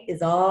DNA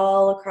is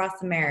all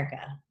across America.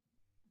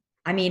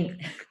 I mean...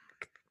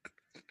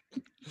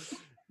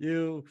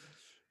 You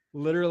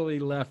literally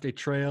left a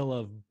trail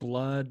of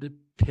blood,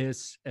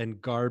 piss,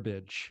 and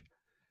garbage.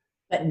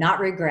 But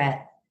not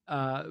regret.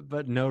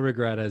 But no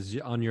regret as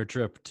on your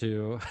trip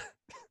to...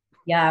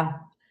 Yeah,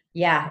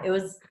 it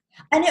was...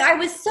 I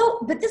was so...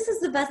 But this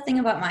is the best thing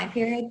about my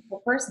period. The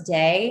first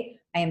day,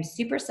 I am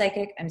super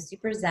psychic. I'm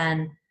super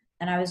zen.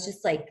 And I was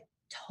just like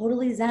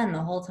totally zen the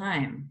whole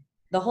time.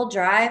 The whole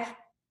drive,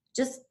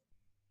 just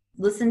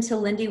listen to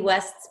Lindy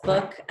West's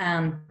book,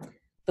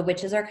 The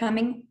Witches Are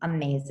Coming.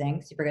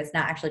 Amazing. Super good. It's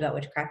not actually about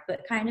witchcraft,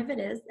 but kind of it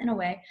is in a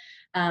way.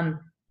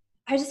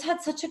 I just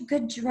had such a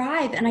good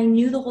drive, and I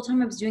knew the whole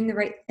time I was doing the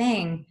right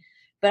thing.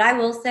 But I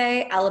will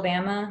say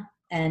Alabama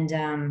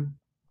and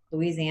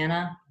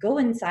Louisiana, go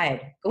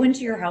inside. Go into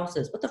your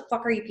houses. What the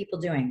fuck are you people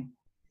doing?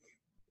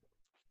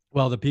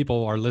 Well, the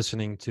people are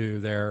listening to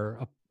their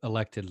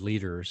elected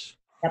leaders.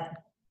 Yep.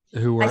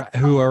 Who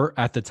were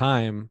at the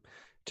time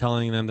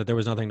telling them that there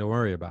was nothing to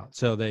worry about.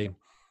 So they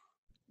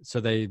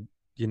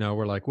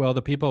were like, well,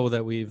 the people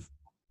that we've,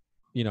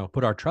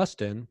 put our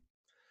trust in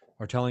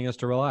are telling us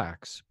to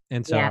relax.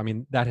 And so, I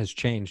mean, that has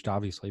changed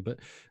obviously, but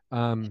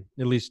at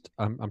least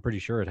I'm pretty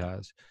sure it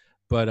has.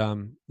 But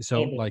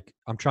like,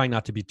 I'm trying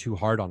not to be too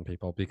hard on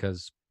people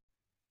because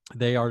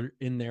they are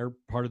in their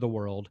part of the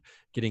world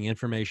getting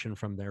information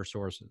from their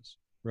sources,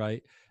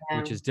 right? Yeah.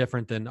 Which is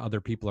different than other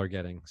people are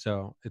getting.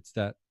 So it's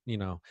that,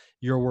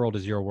 your world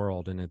is your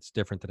world and it's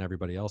different than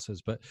everybody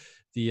else's. But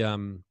the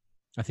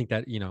I think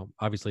that,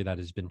 obviously that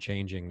has been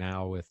changing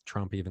now with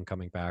Trump even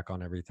coming back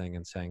on everything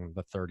and saying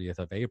the 30th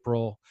of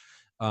April,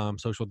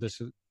 social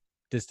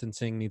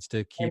distancing needs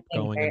to keep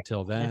Everything's going very,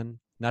 until then.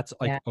 That's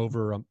like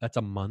yeah. that's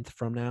a month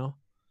from now.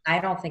 I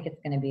don't think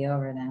it's going to be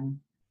over then.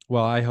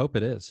 Well, I hope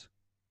it is.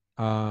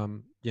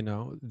 That'd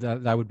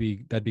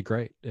be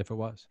great if it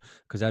was,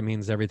 because that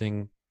means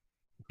everything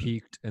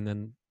peaked and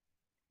then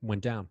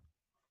went down.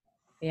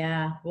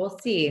 Yeah, we'll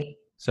see.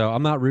 So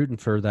I'm not rooting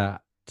for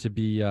that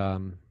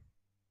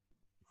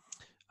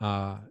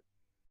uh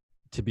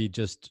to be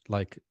just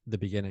like the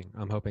beginning.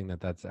 I'm hoping that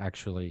that's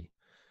actually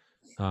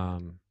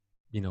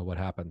what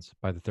happens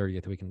by the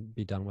 30th. We can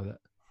be done with it.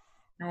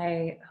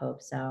 I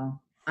hope so.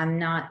 I'm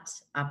not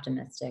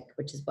optimistic,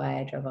 which is why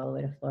I drove all the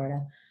way to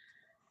Florida.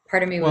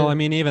 Part of me Well, was, I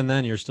mean, even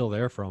then you're still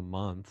there for a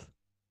month.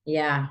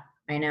 yeah,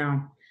 I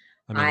know.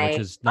 I mean, which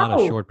is not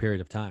a short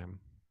period of time.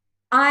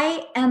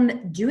 I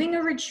am doing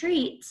a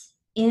retreat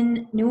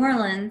in New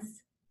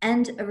Orleans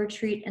and a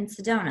retreat in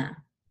Sedona.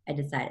 I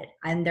decided,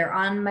 and they're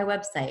on my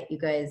website. You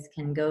guys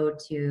can go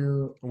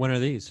to When are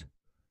these?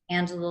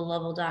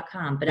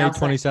 AngelaLovell.com. But May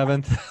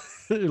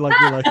 27th. you're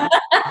like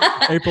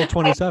April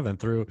 27th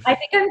through. I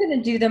think I'm going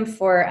to do them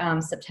for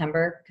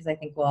September because I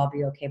think we'll all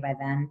be okay by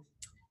then.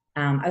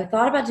 I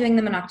thought about doing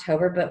them in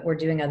October, but we're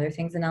doing other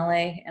things in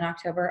LA in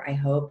October. I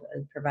hope,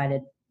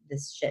 provided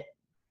this shit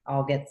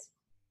all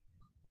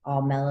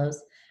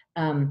mellows.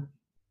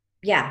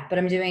 Yeah, but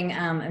I'm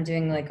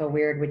doing like a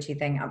weird witchy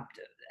thing.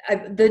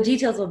 The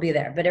details will be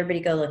there, but everybody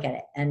go look at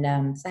it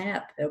and sign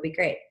up. It'll be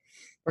great.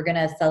 We're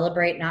gonna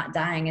celebrate not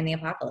dying in the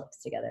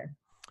apocalypse together.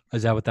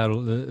 Is that what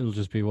it'll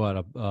just be?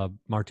 What, a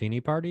martini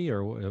party,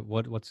 or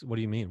what? What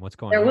do you mean? What's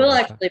going on? There will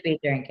actually be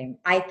drinking.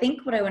 I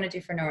think what I want to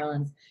do for New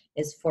Orleans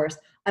is force.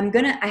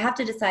 I have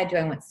to decide, do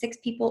I want 6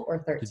 people or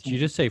 13? Did you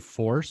just say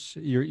force?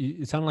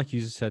 It sounded like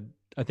you said,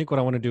 I think what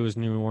I want to do is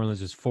New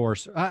Orleans is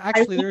force.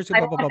 Actually, there's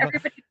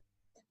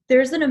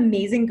an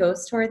amazing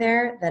ghost tour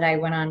there that I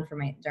went on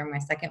during my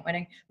second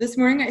wedding. This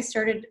morning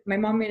my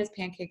mom made us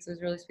pancakes. It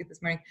was really sweet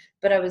this morning,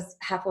 but I was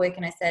half awake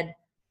and I said,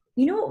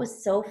 you know what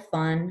was so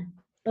fun?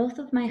 Both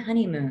of my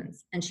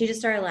honeymoons. And she just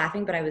started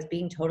laughing, but I was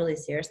being totally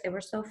serious. They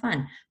were so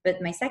fun.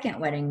 But my second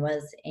wedding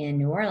was in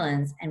New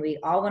Orleans and we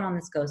all went on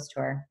this ghost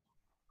tour.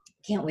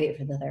 Can't wait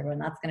for the third one.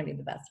 That's going to be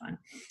the best one.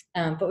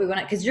 But we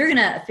want to, because you're going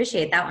to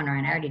officiate that one,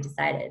 Ryan. I already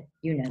decided.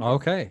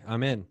 Okay,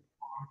 I'm in.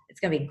 It's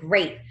going to be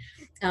great.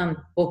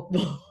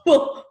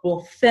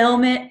 We'll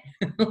film it.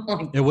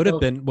 It would have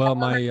been, well,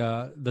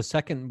 my the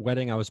second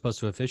wedding I was supposed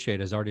to officiate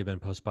has already been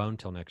postponed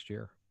till next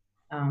year.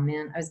 Oh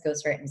man, I was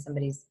ghostwriting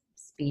somebody's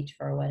speech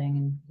for a wedding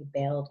and he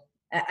bailed.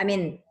 I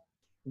mean,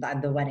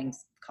 the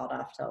wedding's called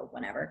off till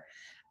whenever.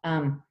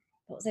 What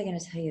was I going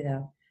to tell you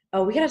though?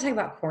 Oh, we got to talk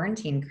about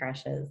quarantine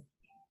crushes.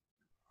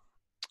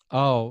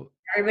 Oh,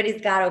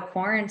 everybody's got a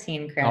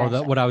quarantine crush. Oh,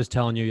 that's what I was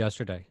telling you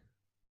yesterday.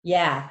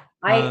 Yeah,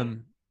 that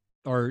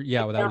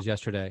was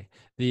yesterday.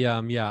 I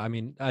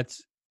mean,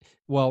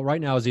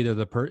 right now is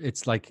either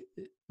it's like,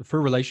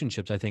 for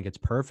relationships, I think it's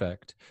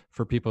perfect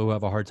for people who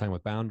have a hard time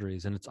with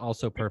boundaries, and it's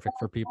also perfect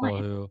for people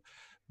who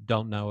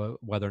don't know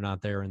whether or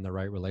not they're in the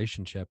right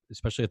relationship,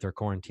 especially if they're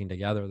quarantined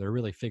together. They're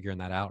really figuring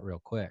that out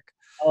real quick.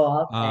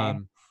 Oh, okay.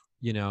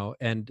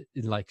 And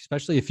like,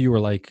 especially if you were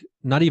like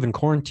not even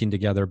quarantined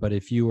together, but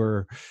if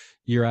you're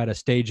at a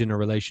stage in a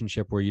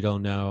relationship where you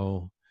don't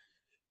know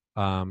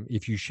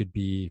if you should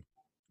be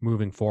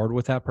moving forward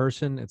with that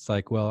person, it's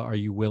like, well, are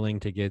you willing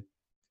to get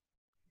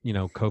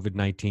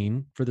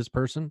COVID-19 for this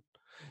person?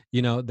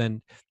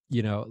 Then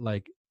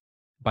like,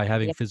 by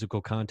having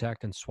physical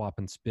contact and swap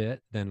and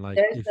spit, then like,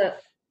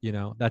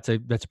 that's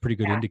a pretty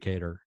good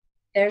indicator.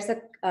 There's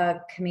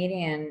a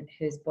comedian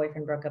whose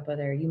boyfriend broke up with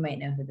her. You might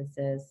know who this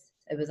is.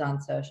 It was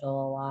on social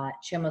a lot.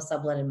 She almost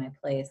subletted my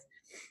place.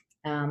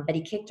 But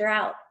he kicked her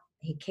out.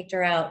 He kicked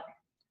her out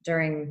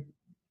during,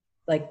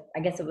 like,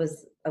 I guess it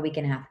was a week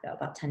and a half ago,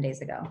 about 10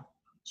 days ago.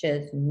 She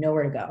has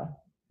nowhere to go.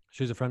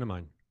 She's a friend of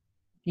mine.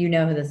 You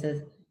know who this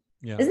is?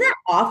 Yeah. Isn't that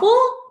awful?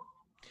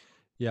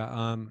 Yeah.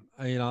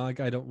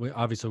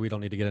 Obviously we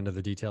don't need to get into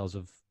the details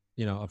of,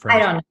 a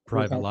friend's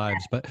private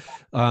lives, but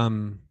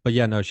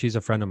yeah, no, she's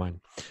a friend of mine.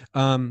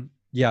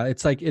 Yeah,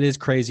 it's like, it is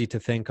crazy to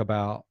think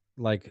about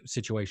like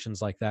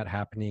situations like that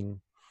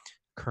happening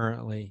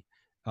currently.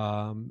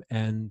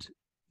 And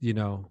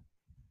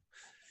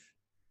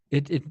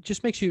it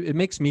just makes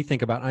me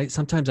think about,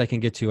 sometimes I can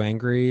get too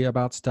angry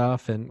about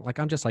stuff, and like,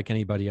 I'm just like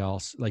anybody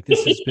else. Like,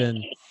 this has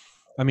been,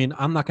 I mean,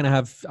 I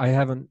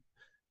haven't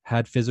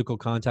had physical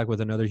contact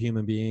with another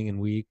human being in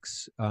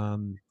weeks.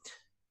 And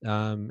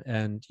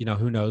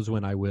who knows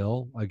when I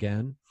will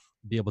again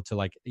be able to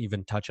like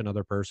even touch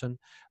another person.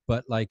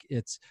 But like,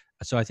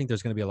 so I think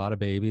there's going to be a lot of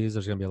babies.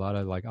 There's going to be a lot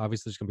of, like,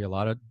 obviously there's going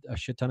to be a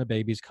shit ton of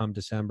babies come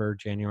December,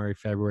 January,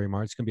 February,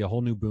 March. It's going to be a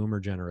whole new boomer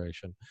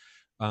generation.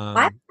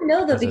 I don't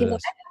know though, because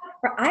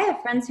I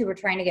have friends who were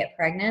trying to get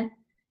pregnant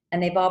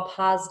and they've all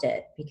paused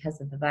it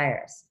because of the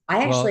virus.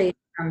 I Well, actually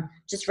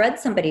just read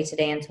somebody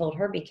today and told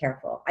her be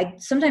careful. I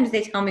sometimes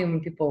they tell me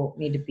when people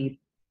need to be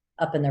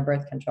up in their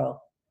birth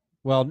control.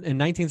 well, in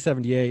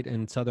 1978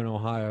 in Southern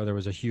Ohio, there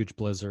was a huge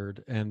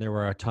blizzard, and there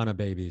were a ton of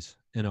babies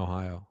in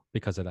Ohio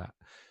because of that.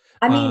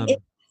 I mean, it Um,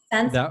 makes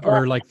sense, that but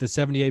or like the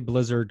 78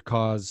 blizzard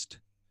caused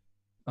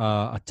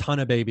a ton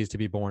of babies to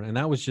be born, and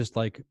that was just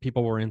like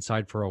people were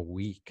inside for a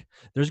week.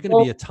 There's going to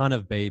be well, a ton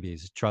of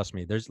babies, trust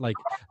me. There's like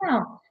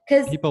no,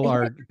 because people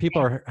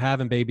are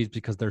having babies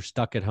because they're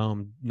stuck at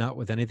home, not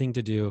with anything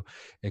to do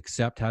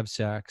except have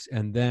sex.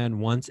 And then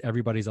once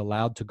everybody's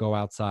allowed to go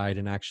outside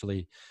and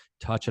actually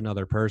touch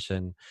another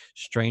person,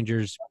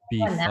 strangers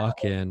be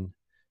fucking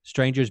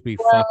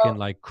well,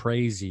 like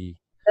crazy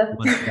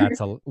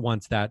the,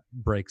 once that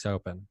breaks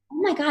open. oh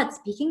my God,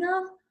 speaking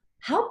of,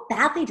 how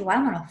badly do I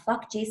want to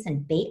fuck Jason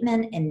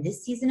Bateman in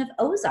this season of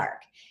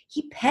Ozark?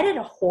 He petted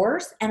a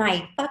horse and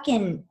I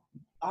fucking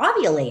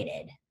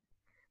ovulated.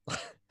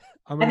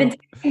 I'm I've been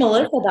gonna texting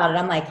Melissa about it.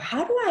 I'm like,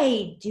 how do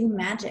I do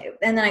magic?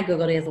 And then I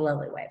Googled he has a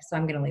lovely wife, so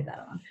I'm gonna leave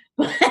that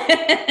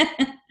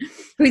alone.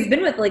 Who he's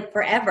been with like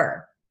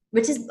forever,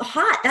 which is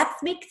hot. That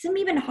makes him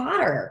even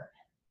hotter.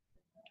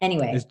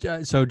 Anyway,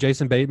 so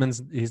Jason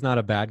Bateman's he's not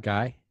a bad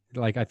guy.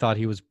 Like I thought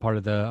he was part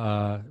of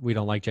the we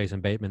don't like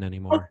Jason Bateman I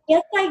anymore.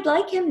 guess I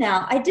like him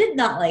now. I did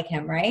not like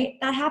him, right?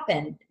 That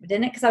happened,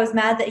 didn't it? Because I was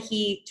mad that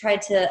he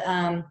tried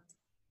to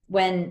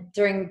when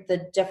during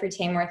the Jeffrey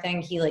Tambor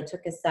thing, he like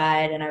took his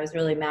side, and I was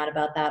really mad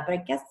about that. But I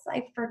guess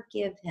I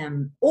forgive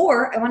him,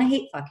 or I want to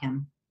hate fuck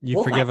him. You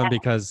We'll find forgive him out.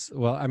 because,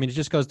 well, I mean, it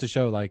just goes to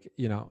show, like,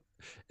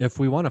 if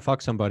we want to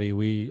fuck somebody,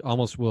 we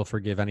almost will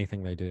forgive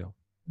anything they do.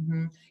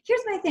 Mhm.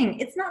 Here's my thing.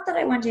 It's not that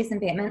I want Jason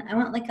Bateman. I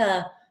want like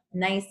a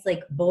nice,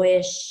 like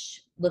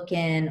boyish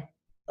looking,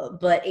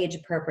 but age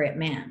appropriate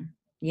man.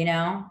 You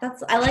know,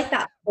 that's I like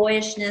that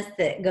boyishness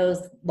that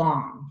goes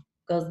long.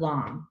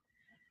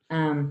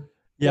 Yeah,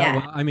 Yeah.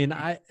 well, I mean,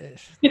 I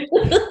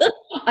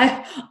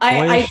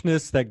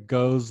boyishness that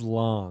goes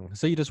long.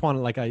 So you just want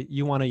like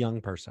you want a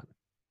young person.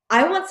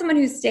 I want someone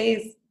who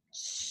stays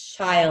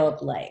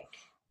childlike,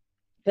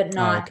 but Oh,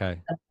 not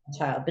okay. a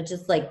child, but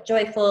just like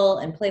joyful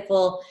and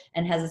playful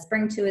and has a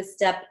spring to his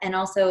step and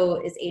also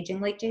is aging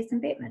like Jason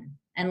Bateman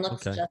and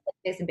looks just Okay. like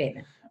Jason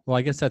Bateman. Well,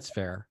 I guess that's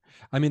fair.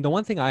 I mean, the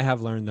one thing I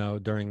have learned though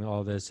during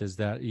all this is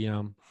that,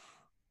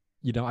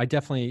 I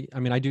definitely, I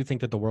mean, I do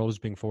think that the world is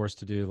being forced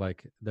to do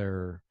like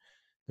their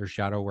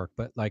shadow work,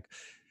 but Oh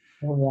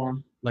yeah.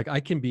 like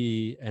I can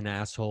be an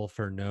asshole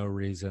for no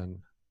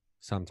reason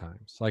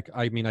sometimes. Like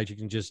I mean, I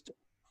can just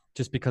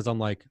because I'm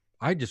like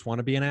I just want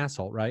to be an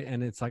asshole, right?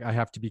 And it's like I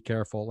have to be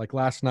careful. Like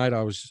last night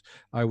I was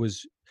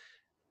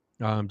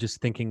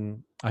just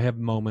thinking I have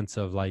moments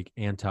of like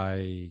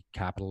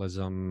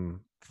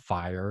anti-capitalism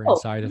fire Oh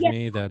inside of yeah.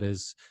 me that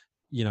is,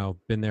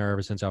 been there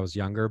ever since I was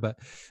younger, but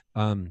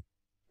um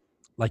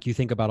like you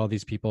think about all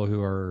these people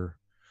who are,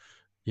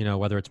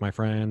 whether it's my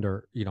friend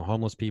or,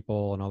 homeless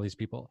people and all these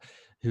people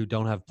who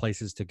don't have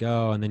places to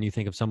go. And then you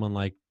think of someone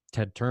like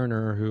Ted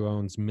Turner, who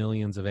owns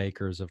millions of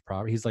acres of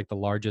property. He's like the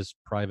largest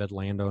private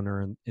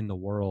landowner in the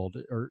world,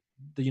 or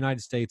the United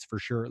States for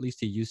sure. At least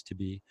he used to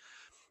be,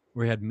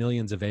 where he had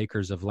millions of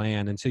acres of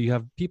land. And so you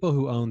have people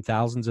who own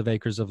thousands of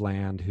acres of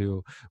land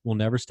who will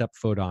never step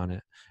foot on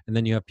it. And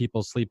then you have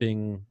people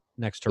sleeping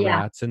next to Yeah.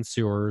 rats and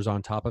sewers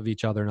on top of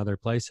each other in other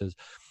places.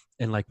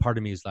 And like part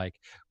of me is like,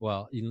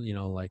 well,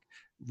 like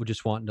we're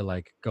just wanting to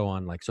like go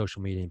on like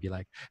social media and be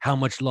like, how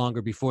much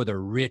longer before the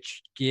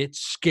rich get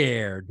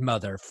scared,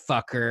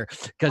 motherfucker?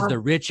 Because Um, the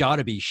rich ought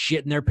to be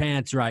shitting their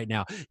pants right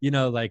now,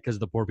 like because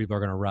the poor people are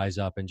going to rise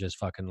up and just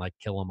fucking like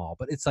kill them all.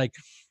 But it's like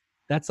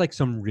that's like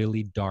some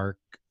really dark,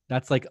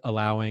 that's like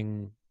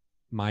allowing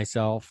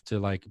myself to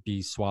like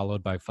be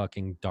swallowed by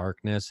fucking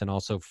darkness and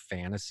also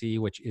fantasy,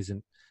 which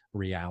isn't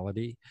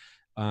reality.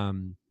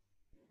 um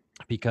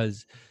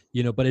because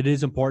but it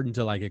is important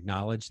to like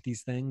acknowledge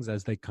these things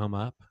as they come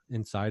up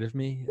inside of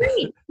me.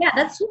 great. Yeah,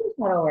 that's super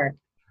photo work.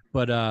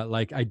 But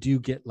like I do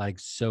get like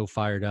so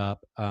fired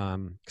up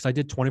because I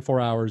did 24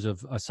 hours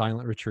of a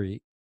silent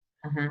retreat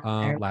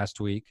Uh-huh. last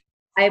week.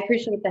 I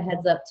appreciate the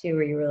heads up too,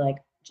 where you were like,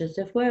 just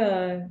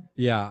FYI.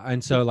 Yeah.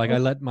 And so like I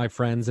let my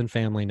friends and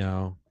family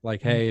know,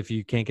 like, hey, if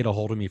you can't get a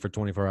hold of me for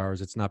 24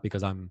 hours, it's not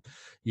because I'm,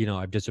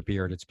 I've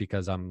disappeared. It's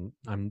because I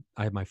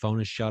have my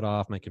phone is shut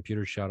off, my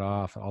computer's shut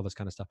off, all this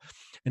kind of stuff.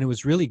 And it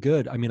was really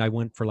good. I mean, I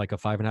went for like a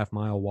 5.5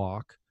 mile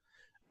walk,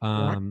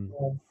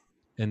 Wow.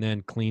 and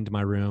then cleaned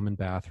my room and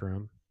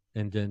bathroom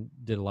and then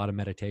did a lot of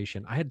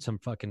meditation. I had some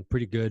fucking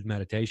pretty good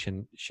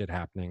meditation shit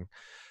happening.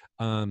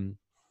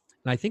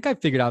 And I think I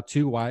figured out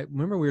too why.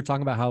 Remember we were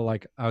talking about how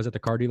like I was at the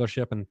car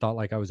dealership and thought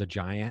like I was a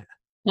giant.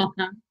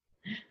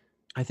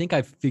 I think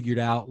I figured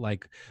out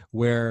like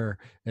where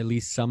at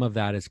least some of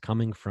that is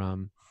coming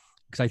from,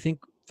 because I think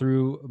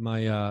through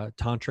my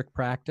tantric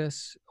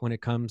practice, when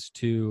it comes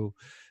to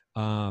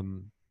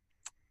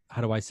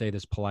how do I say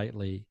this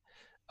politely,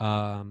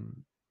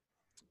 um,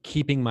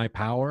 keeping my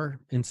power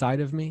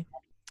inside of me.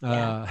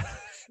 Yeah.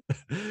 Uh,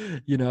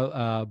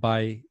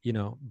 by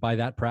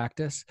that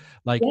practice.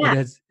 Like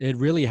Yeah. it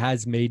really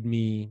has made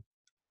me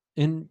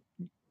in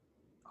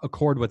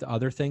accord with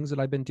other things that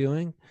I've been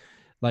doing,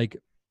 like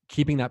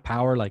keeping that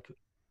power like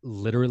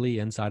literally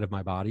inside of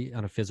my body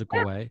in a physical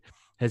Yeah. way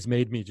has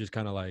made me just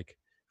kind of like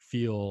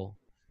feel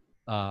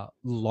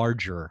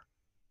larger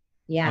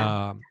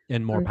Yeah.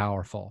 and more Um,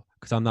 powerful,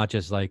 because I'm not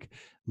just like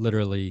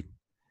literally,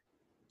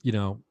 you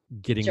know,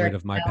 getting rid jerking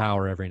of my out.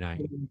 power every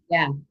night.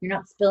 Yeah. You're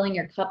not spilling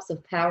your cups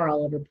of power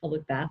all over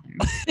public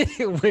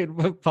bathrooms. Wait,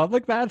 what,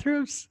 public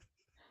bathrooms?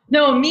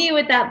 No, me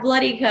with that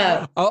bloody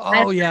cup.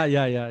 Oh,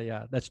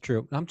 yeah. That's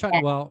true. I'm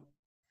trying. Well,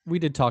 we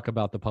did talk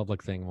about the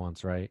public thing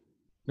once, right?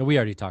 No, we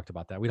already talked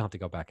about that. We don't have to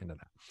go back into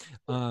that.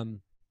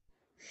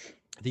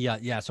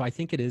 Yeah. So I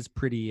think it is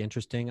pretty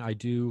interesting. I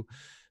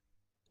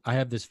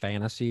have this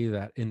fantasy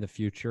that in the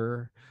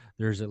future,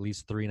 there's at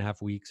least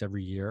 3.5 weeks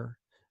every year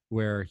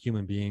where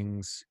human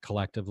beings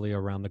collectively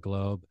around the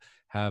globe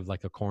have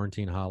like a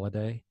quarantine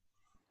holiday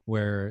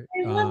where,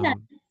 I love that.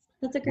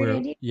 That's a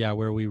great idea.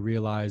 where we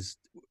realize,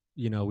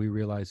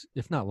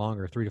 if not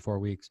longer, 3 to 4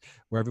 weeks,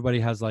 where everybody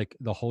has like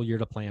the whole year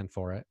to plan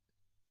for it.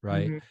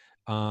 Right.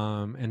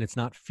 Hmm. And it's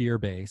not fear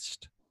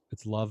based,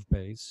 it's love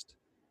based.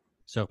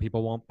 So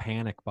people won't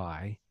panic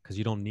buy because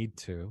you don't need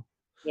to.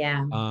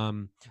 Yeah.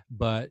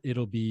 But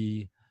it'll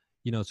be,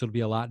 so it'll be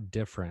a lot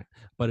different,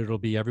 but it'll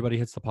be everybody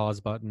hits the pause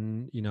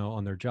button,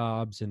 on their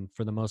jobs and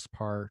for the most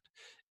part.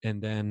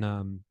 And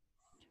then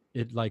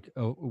it like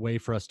a way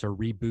for us to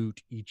reboot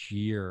each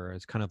year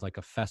as kind of like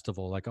a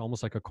festival, like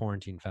almost like a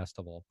quarantine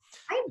festival.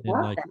 I And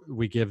love like that.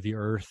 we give the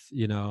earth,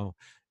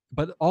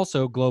 but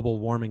also global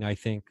warming, I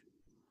think,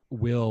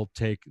 will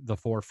take the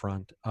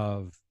forefront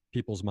of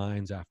people's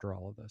minds after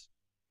all of this.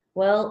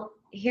 Well,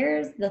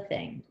 here's the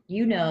thing.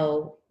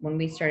 When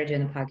we started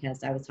doing the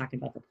podcast, I was talking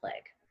about the plague,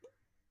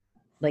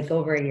 like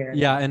over a year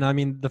Yeah. ago. And I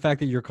mean, the fact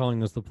that you're calling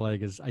this the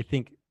plague is, I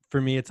think for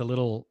me, it's a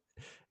little,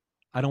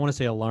 I don't want to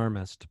say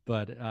alarmist,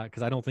 but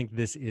because I don't think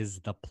this is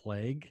the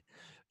plague.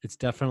 It's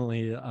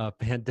definitely a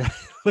pandemic.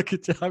 Look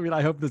at you. I mean,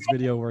 I hope this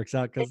video works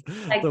out, because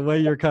Like, the way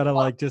you're kind of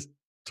like just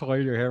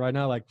toying your hair right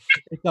now, like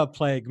it's a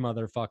plague,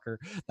 motherfucker.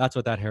 That's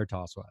what that hair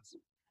toss was.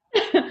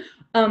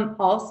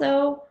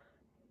 also,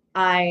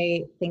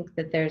 I think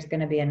that there's going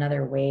to be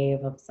another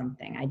wave of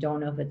something. I don't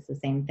know if it's the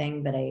same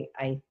thing, but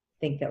I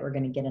think that we're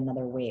going to get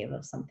another wave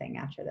of something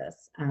after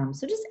this.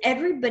 So just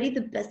everybody,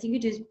 the best you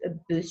could do is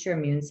boost your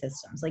immune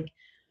systems. Like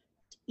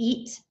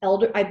eat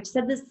I've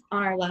said this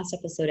on our last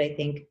episode, I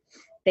think.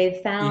 They've Eat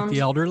the found,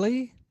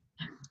 elderly.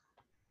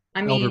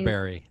 I mean,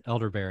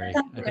 Elderberry,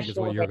 I think is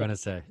what you're going to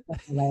say.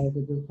 that's a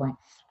good point.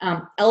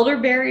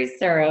 Elderberry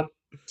syrup.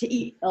 To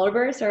eat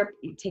elderberry syrup,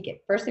 you take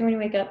it first thing when you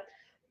wake up.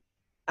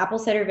 Apple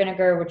cider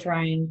vinegar, which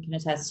Ryan can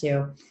attest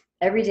to.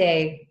 Every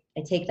day,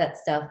 I take that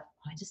stuff.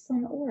 Oh, I just saw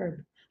an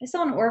orb. I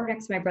saw an orb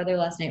next to my brother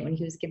last night when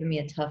he was giving me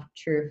a tough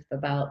truth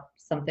about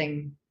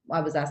something I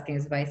was asking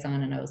his advice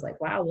on, and I was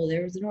like, wow, well,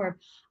 there was an orb.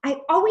 I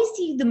always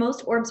see the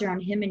most orbs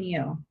around him and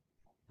you.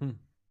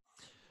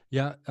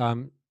 Yeah.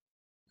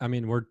 I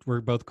mean,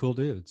 we're both cool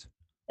dudes.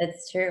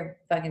 It's true.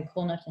 Fucking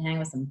cool enough to hang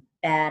with some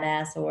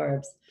badass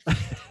orbs.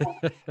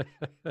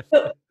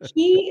 So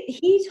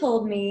he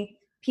told me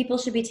people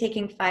should be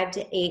taking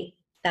 5,000 to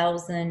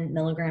 8,000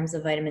 milligrams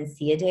of vitamin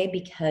C a day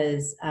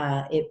because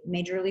it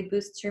majorly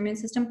boosts your immune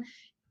system.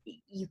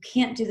 You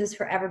can't do this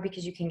forever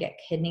because you can get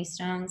kidney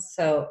stones.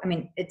 So, I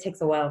mean, it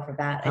takes a while for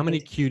that. How many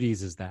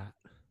cuties is that?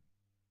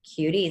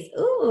 Cuties?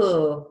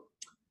 Ooh,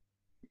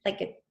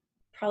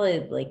 probably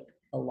like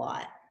a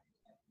lot,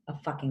 a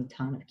fucking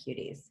ton of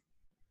cuties.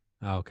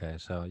 Okay,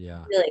 so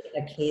yeah, Really,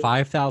 a case.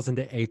 5,000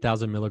 to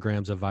 8,000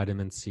 milligrams of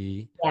vitamin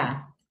C.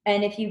 Yeah.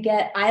 And if you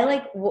get, I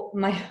like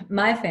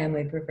my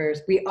family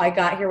prefers. I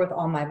got here with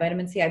all my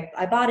vitamin C.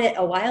 I bought it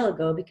a while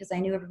ago because I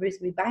knew everybody's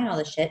gonna be buying all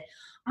this shit.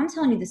 I'm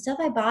telling you, the stuff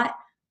I bought,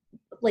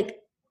 like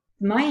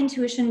my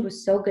intuition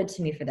was so good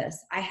to me for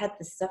this. I had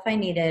the stuff I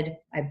needed.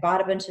 I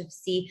bought a bunch of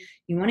C.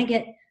 You want to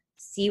get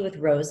C with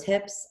rose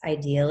hips,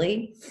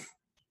 ideally.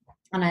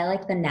 And I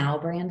like the Now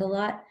brand a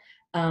lot.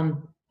 I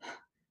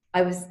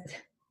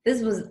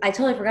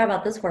totally forgot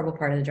about this horrible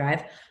part of the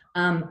drive.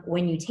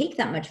 When you take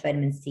that much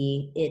vitamin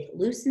C, it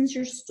loosens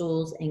your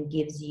stools and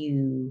gives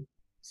you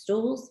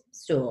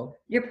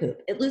your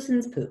poop. It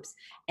loosens poops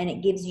and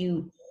it gives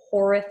you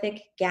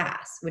horrific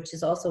gas, which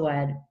is also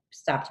why I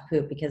stopped to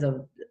poop, because I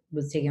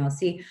was taking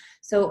LC.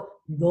 So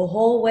the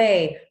whole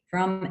way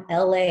from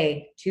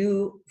LA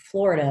to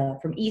Florida,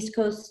 from West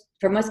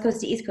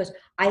Coast to East Coast,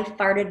 I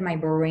farted my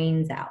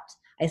brains out.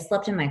 I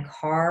slept in my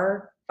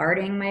car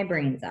farting my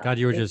brains out. God,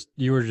 you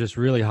were just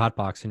really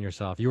hotboxing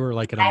yourself. You were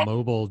like in a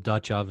mobile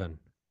Dutch oven.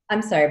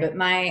 I'm sorry, but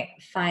my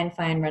fine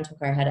rental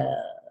car had a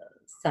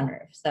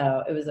sunroof,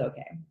 so it was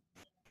okay.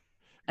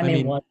 I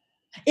mean,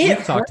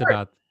 it talked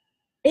about.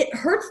 It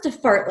hurts to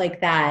fart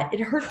like that. It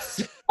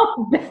hurts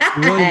so bad.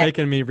 You're really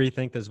making me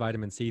rethink this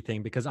vitamin C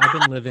thing, because I've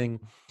been living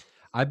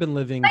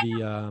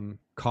the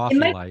coffee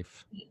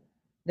life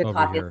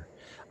over here.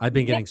 I've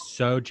been getting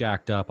so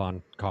jacked up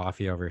on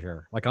coffee over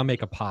here. Like I'll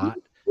make a pot.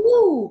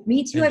 Ooh,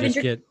 me too. I've been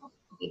drinking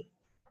coffee.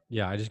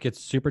 Yeah, I just get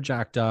super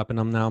jacked up, and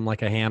I'm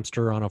like a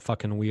hamster on a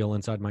fucking wheel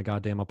inside my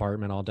goddamn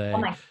apartment all Oh day.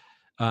 my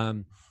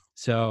Um,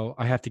 so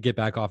I have to get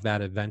back off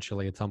that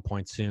eventually at some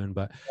point soon.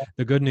 But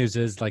the good news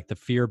is, like, the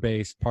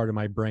fear-based part of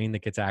my brain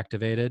that gets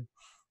activated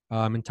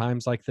in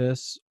times like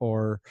this,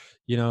 or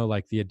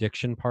like the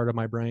addiction part of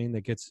my brain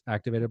that gets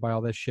activated by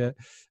all this shit.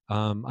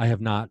 I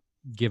have not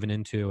given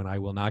into, and I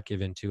will not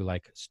give into,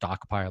 like,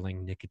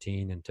 stockpiling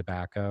nicotine and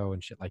tobacco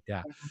and shit like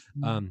that.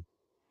 God. Um,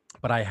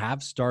 but I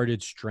have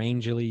started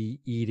strangely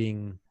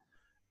eating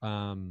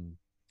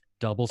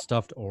double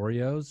stuffed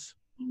Oreos,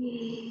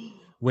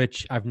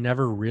 which I've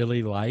never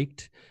really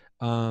liked.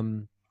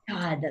 Um,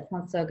 God, that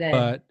sounds so good.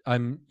 but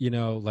I'm,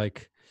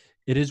 like,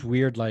 it is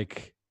weird.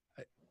 Like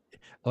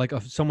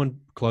if someone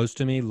close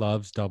to me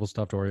loves double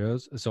stuffed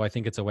Oreos, so I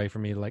think it's a way for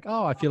me to, like,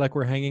 oh, I feel like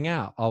we're hanging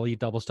out. I'll eat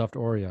double stuffed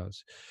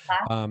Oreos.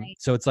 Last night.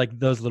 So it's like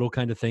those little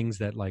kind of things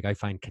that, like, I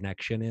find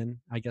connection in,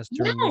 I guess,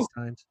 during Yes. these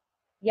times.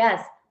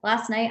 Yes.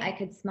 Last night I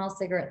could smell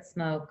cigarette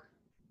smoke,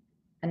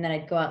 and then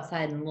I'd go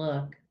outside and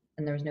look,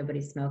 and there was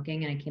nobody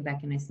smoking. And I came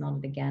back and I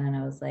smelled it again, and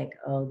I was like,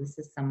 "Oh, this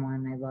is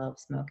someone I love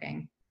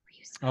smoking." Were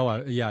you Oh,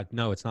 smoking? yeah,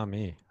 no, it's not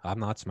me. I'm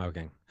not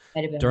smoking.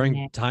 Might have been my During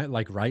name. time,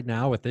 like right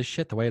now with this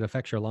shit, the way it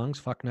affects your lungs,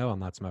 fuck no, I'm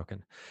not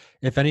smoking.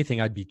 If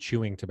anything, I'd be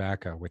chewing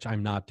tobacco, which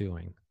I'm not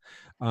doing.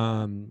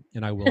 And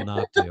I will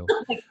not do.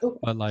 Like, oh,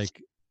 But,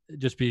 like,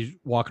 just be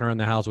walking around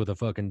the house with a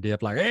fucking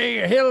dip, like, hey,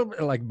 hell,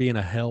 like being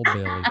a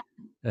hellbilly.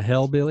 A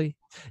hellbilly?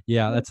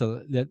 Yeah,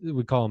 that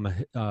we call them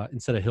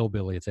instead of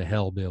hillbilly, it's a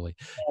hellbilly.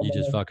 You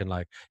just fucking,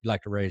 like, you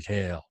like to raise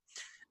hell.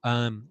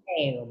 Um,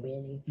 hey,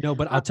 Billy. no,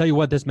 but I'll tell you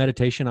what, this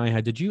meditation I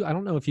had, I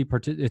don't know if you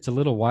it's a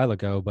little while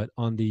ago, but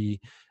on the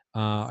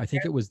I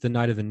think it was the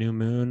night of the new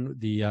moon,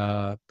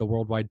 the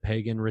worldwide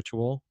pagan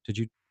ritual.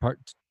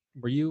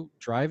 Were you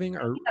driving,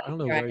 or I I was don't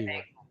know where you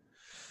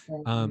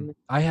were? driving.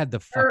 I had the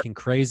Or- fucking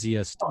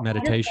craziest oh, I just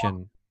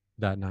meditation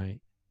that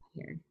night.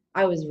 here.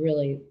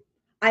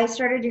 I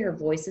started to hear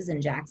voices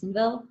in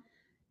Jacksonville,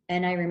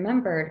 and I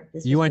remembered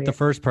this You was ain't the weird.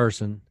 first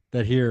person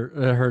that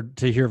heard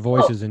to hear Oh,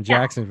 voices in yeah.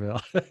 Jacksonville.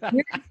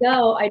 Years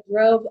ago, I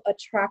drove a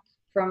truck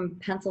from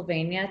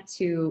Pennsylvania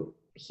to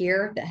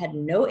here that had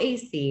no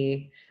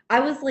AC. I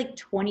was like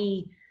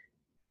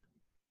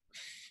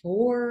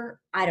 24.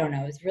 I don't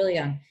know. It was really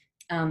young.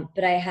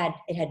 But it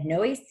had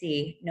no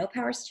AC, no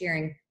power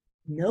steering,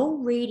 no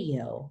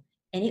radio,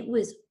 and it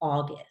was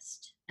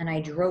August. And I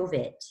drove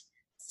it.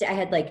 So I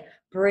had like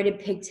braided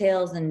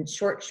pigtails and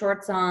short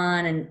shorts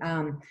on,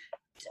 and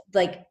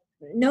like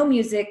no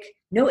music,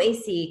 no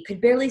AC, could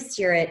barely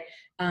steer it.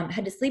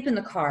 Had to sleep in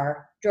the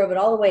car, drove it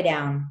all the way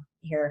down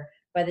here.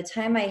 By the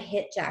time I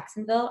hit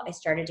Jacksonville, I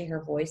started to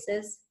hear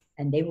voices,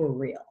 and they were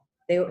real.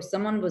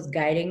 Someone was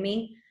guiding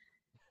me,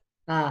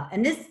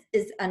 and this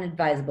is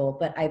unadvisable,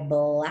 but I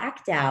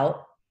blacked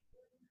out.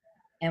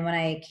 And when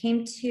I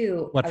came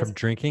to, What, I was from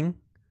drinking?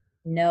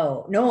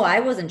 no, I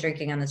wasn't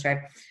drinking on this drive.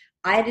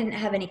 I didn't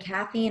have any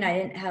caffeine. I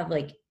didn't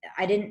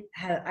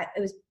have,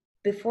 it was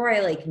before I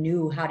like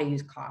knew how to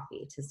use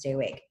coffee to stay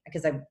awake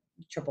because I'm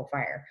triple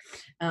fire.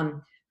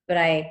 But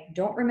I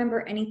don't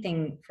remember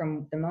anything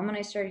from the moment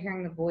I started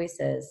hearing the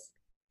voices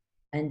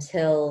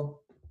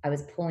until I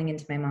was pulling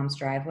into my mom's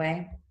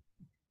driveway.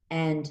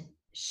 And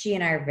she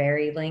and I are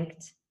very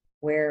linked,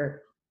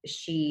 where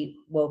she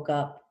woke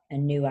up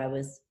and knew I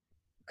was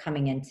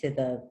coming into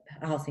the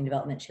housing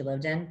development she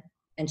lived in.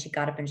 And she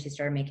got up and she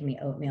started making me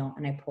oatmeal,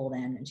 and I pulled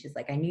in, and she's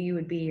like, I knew you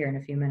would be here in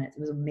a few minutes.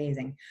 It was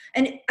amazing.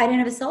 And I didn't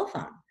have a cell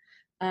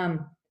phone.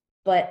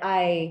 But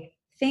I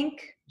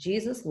think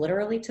Jesus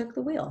literally took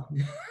the wheel.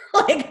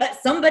 Like How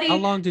somebody,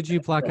 long did you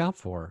black out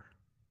for?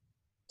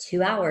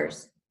 2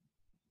 hours.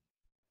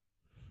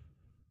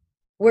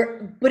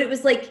 But it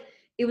was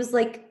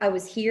like I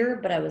was here,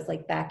 but I was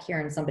like back here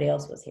and somebody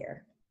else was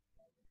here.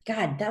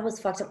 God, that was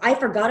fucked up. I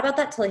forgot about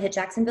that till I hit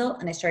Jacksonville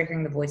and I started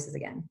hearing the voices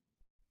again.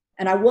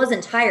 And I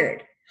wasn't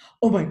tired.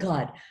 Oh my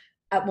God.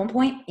 At one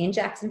point in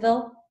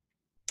Jacksonville,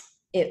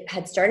 it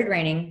had started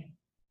raining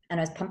and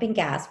I was pumping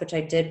gas, which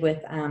I did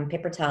with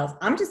paper towels.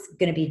 I'm just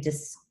going to be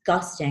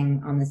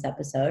disgusting on this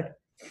episode.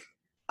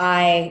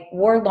 I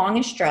wore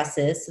longish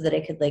dresses so that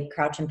I could like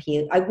crouch and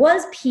pee. I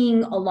was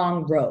peeing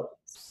along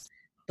roads,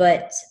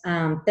 but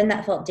then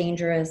that felt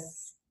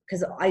dangerous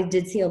because I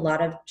did see a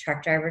lot of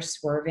truck drivers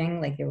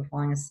swerving, like they were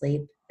falling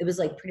asleep. It was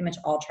like pretty much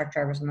all truck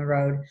drivers on the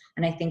road.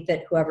 And I think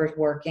that whoever's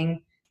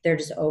working, they're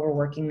just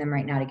overworking them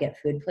right now to get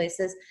food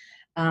places.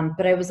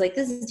 But I was like,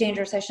 this is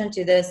dangerous. I shouldn't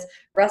do this.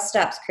 Rest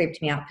stops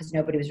creeped me out because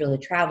nobody was really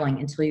traveling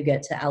until you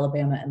get to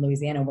Alabama and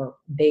Louisiana, where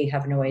they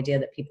have no idea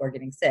that people are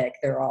getting sick.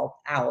 They're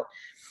all out.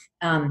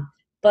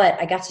 But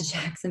I got to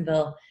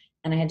Jacksonville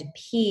and I had to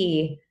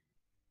pee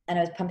and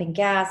I was pumping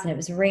gas and it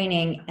was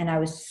raining and I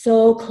was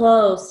so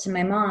close to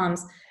my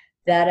mom's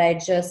that I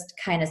just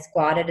kind of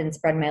squatted and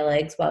spread my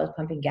legs while I was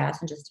pumping gas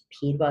and just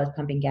peed while I was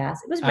pumping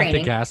gas. It was At the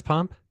raining. gas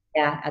pump?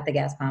 Yeah, at the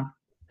gas pump.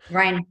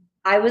 Ryan,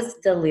 I was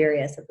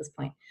delirious at this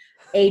point.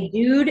 A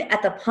dude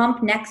at the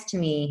pump next to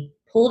me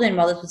pulled in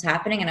while this was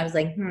happening and I was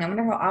like, I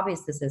wonder how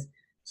obvious this is.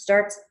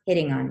 Starts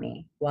hitting on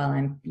me while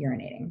I'm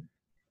urinating.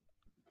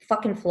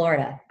 fucking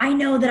Florida. I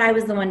know that I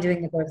was the one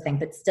doing the gross thing,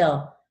 but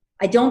still,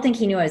 I don't think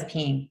he knew I was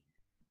peeing.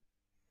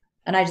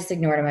 And I just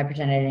ignored him. I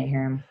pretended I didn't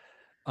hear him.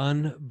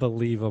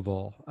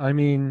 Unbelievable. I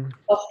mean,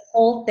 The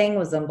whole thing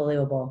was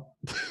unbelievable.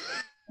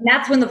 And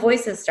that's when the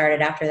voices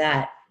started after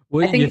that.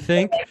 what I you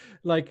think?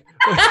 Like,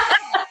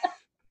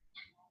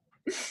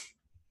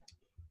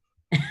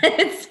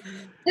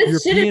 you're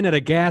peeing at a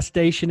gas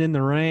station in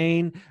the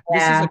rain.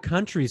 This is a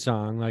country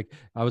song. Like,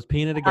 I was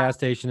peeing at a gas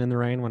station in the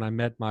rain when I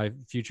met my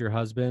future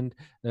husband,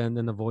 and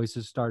then the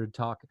voices started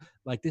talking.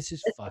 Like, this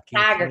is fucking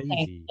Tiger crazy.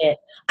 King shit.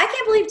 I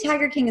can't believe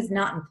Tiger King is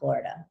not in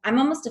Florida. I'm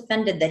almost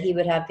offended that he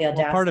would have the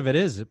audacity. Well, part of it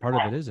is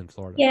in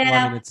Florida. Yeah.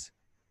 Well, I mean, it's.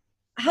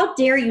 How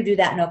dare you do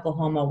that in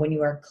Oklahoma when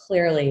you are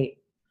clearly,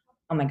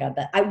 oh my God,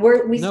 but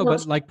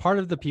like part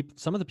of the people,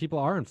 some of the people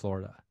are in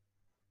Florida.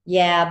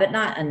 Yeah, but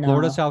not enough.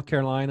 Florida, South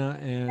Carolina,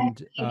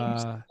 and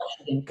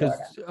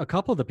because a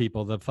couple of the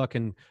people, the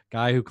fucking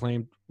guy who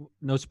claimed,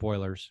 no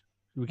spoilers.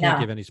 We can't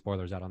give any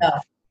spoilers out on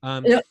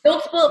that.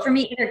 Don't spoil it for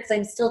me either because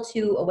I'm still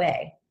 2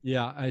 away.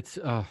 Yeah, it's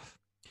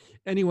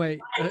anyway.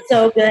 It's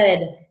so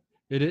good.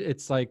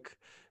 It's like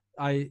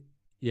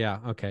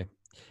okay.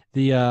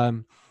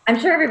 The I'm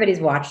sure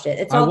everybody's watched it.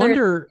 It's I all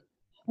wonder,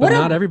 but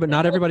not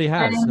everybody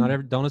has.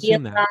 Don't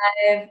assume that.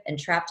 And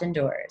Trapped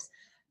Indoors.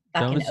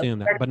 Don't assume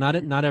that, but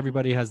not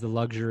everybody has the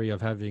luxury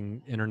of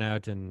having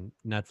internet and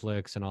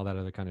Netflix and all that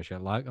other kind of shit.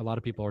 A lot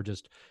of people are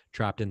just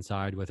trapped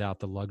inside without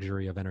the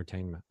luxury of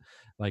entertainment.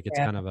 Like it's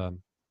kind of a,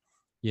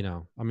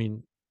 I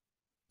mean,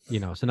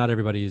 so not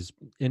everybody's,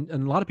 and a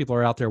lot of people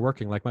are out there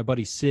working. Like my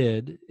buddy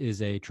Sid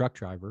is a truck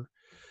driver,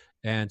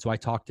 and so I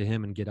talk to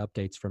him and get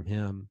updates from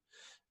him,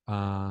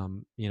 a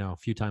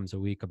few times a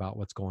week about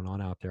what's going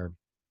on out there.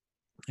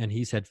 And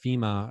he said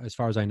FEMA, as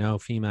far as I know,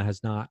 FEMA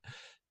has not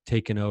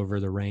taken over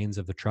the reins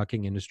of the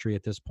trucking industry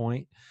at this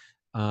point,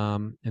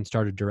 and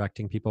started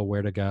directing people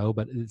where to go.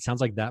 But it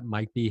sounds like that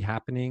might be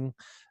happening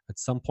at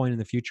some point in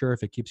the future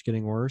if it keeps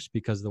getting worse,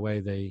 because the way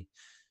they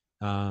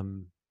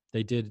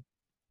did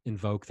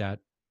invoke that,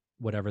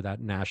 whatever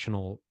that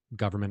national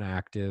government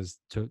act is,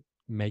 to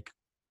make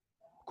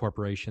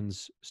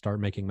corporations start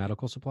making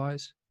medical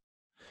supplies.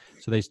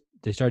 So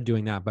they started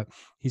doing that. But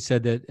he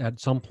said that at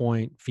some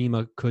point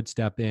FEMA could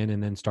step in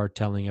and then start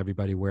telling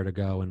everybody where to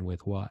go and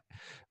with what.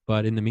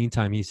 But in the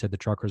meantime, he said the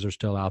truckers are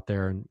still out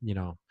there and,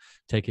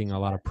 taking a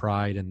lot of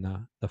pride in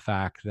the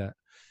fact that,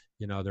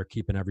 they're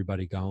keeping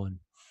everybody going.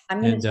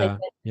 I'm going to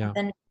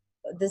then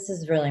this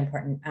is really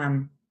important.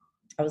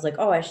 I was like,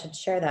 oh, I should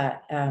share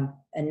that.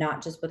 And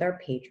not just with our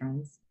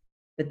patrons,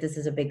 but this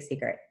is a big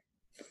secret.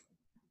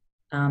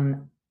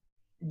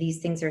 These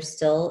things you're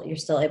still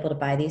able to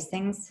buy these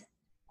things.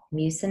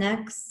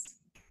 Mucinex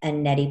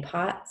and neti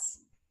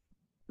pots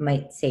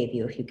might save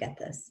you if you get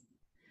this.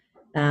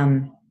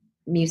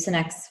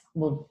 Mucinex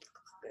will,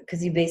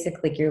 because you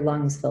basically, your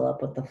lungs fill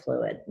up with the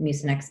fluid.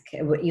 Mucinex,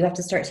 you have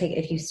to start taking,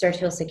 if you start to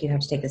feel sick, you have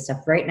to take this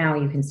stuff. Right now,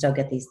 you can still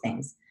get these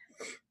things.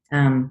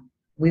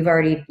 We've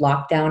already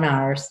locked down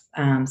ours,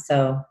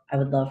 so I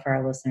would love for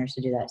our listeners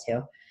to do that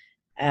too.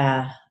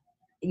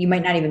 You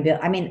might not even be,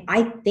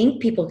 I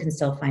think people can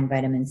still find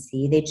vitamin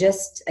C.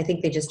 I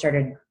think they just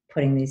started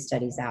putting these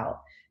studies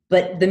out.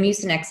 But the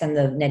Mucinex and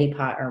the neti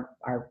pot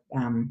are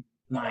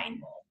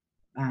mine.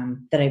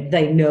 That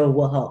I know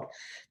will help.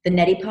 The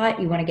neti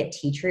pot, you want to get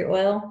tea tree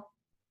oil.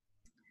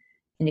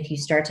 And if you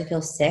start to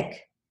feel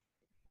sick,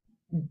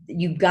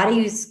 you've got to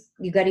use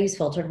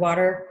filtered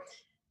water,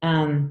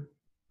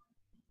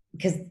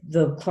 because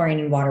the chlorine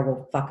in water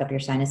will fuck up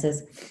your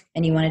sinuses.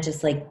 And you want to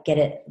just get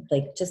it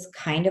just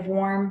kind of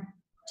warm,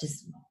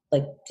 just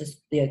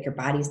your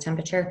body's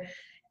temperature.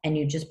 And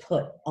you just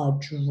put a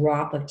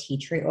drop of tea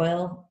tree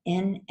oil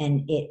in,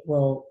 and it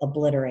will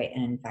obliterate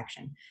an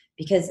infection.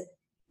 Because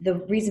the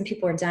reason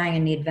people are dying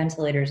and need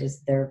ventilators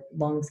is their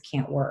lungs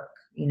can't work.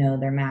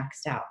 They're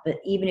maxed out. But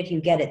even if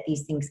you get it,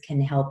 these things can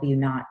help you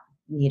not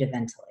need a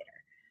ventilator.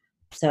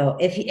 So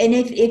if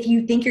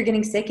you think you're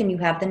getting sick and you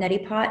have the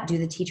neti pot, do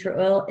the tea tree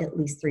oil at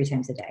least 3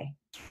 times a day.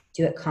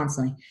 Do it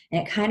constantly.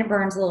 And it kind of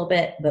burns a little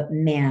bit, but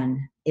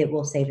man, it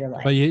will save your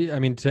life. But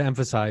to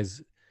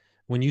emphasize,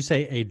 when you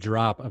say a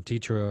drop of tea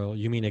tree oil,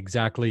 you mean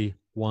exactly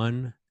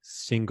one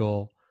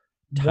single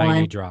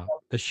tiny drop.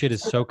 The shit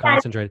is so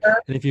concentrated.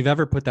 And if you've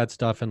ever put that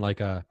stuff in like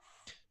a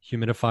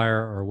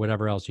humidifier or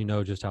whatever else,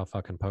 just how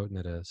fucking potent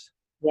it is.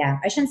 Yeah,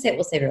 I shouldn't say it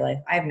will save your life.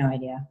 I have no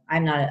idea.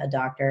 I'm not a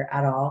doctor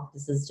at all.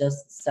 This is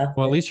just stuff.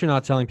 Well, at least you're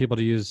not telling people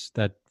to use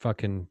that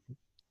fucking,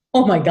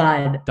 oh my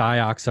God,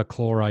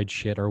 dioxychloride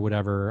shit or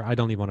whatever. I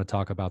don't even want to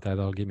talk about that.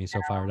 That'll get me so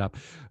fired up.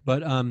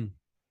 But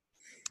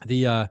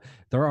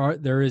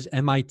there is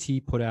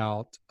MIT put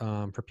out,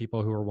 for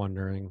people who are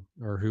wondering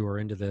or who are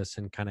into this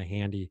and kind of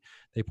handy,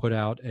 they put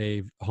out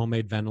a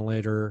homemade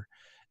ventilator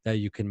that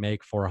you can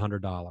make for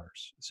 $100.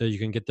 So you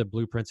can get the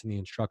blueprints and the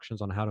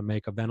instructions on how to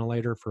make a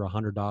ventilator for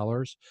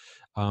 $100,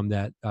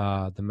 that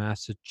the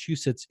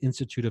Massachusetts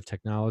Institute of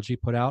Technology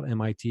put out,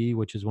 MIT,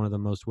 which is one of the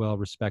most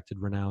well-respected,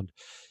 renowned,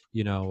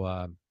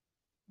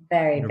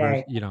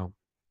 very,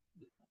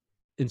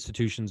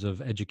 institutions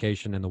of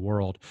education in the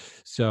world.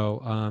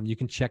 So you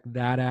can check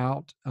that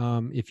out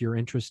if you're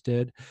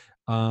interested,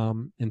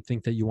 and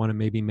think that you want to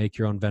maybe make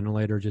your own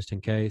ventilator just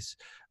in case.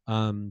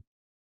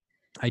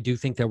 I do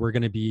think that we're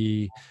going to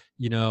be,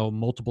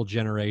 multiple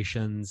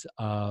generations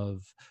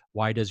of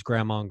why do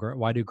grandma and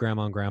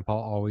grandpa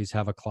always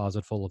have a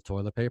closet full of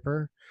toilet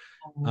paper?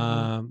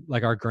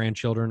 Like our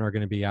grandchildren are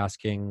going to be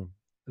asking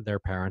their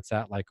parents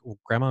that, like,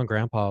 grandma and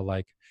grandpa,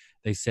 like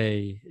they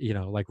say,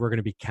 like we're going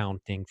to be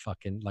counting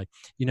fucking, like,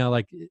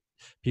 like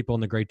people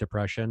in the Great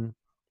Depression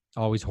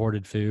always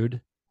hoarded food.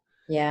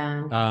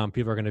 Yeah.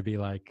 People are going to be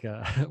like,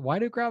 why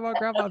do grandma and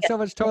grandpa have so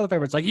much toilet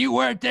paper? It's like, you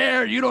weren't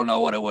there. You don't know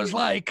what it was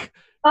like.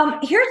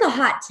 Here's a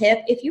hot tip.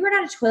 If you run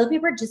out of toilet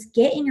paper, just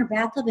get in your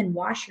bathtub and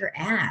wash your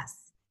ass.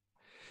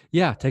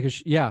 Yeah.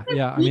 Yeah.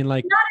 I mean,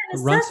 like, Not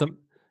a run some,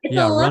 It's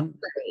yeah, a run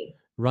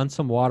luxury.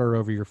 some water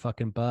over your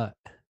fucking butt.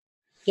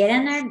 Get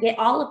in there, get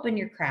all up in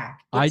your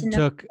crack. Get to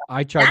know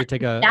I tried to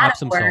take a that'll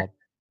Epsom work. salt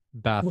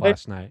bath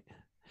last night.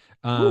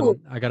 Ooh,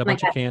 I got a oh my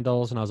bunch of God.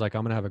 candles and I was like,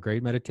 I'm gonna have a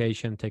great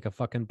meditation, take a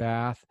fucking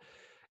bath,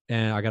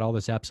 and I got all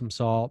this Epsom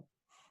salt,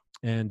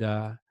 and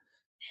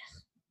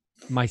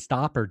my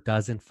stopper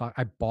doesn't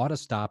I bought a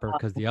stopper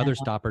because the other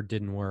stopper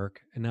didn't work,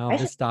 and now I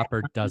this should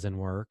stopper doesn't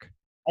work.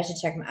 I should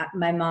check.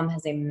 My mom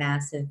has a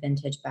massive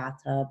vintage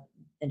bathtub,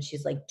 and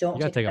she's like, You "Don't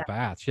gotta take the take a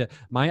bath bath. Shit.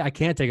 I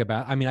can't take a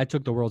bath. I mean, I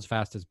took the world's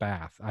fastest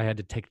bath. I had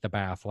to take the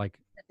bath like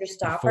with your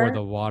before stopper."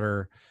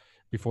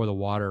 the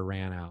water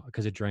ran out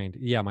because it drained.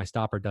 Yeah, my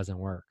stopper doesn't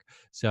work.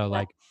 So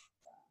like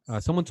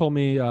someone told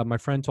me, my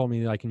friend told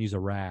me that I can use a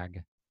rag.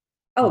 You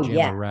Oh jam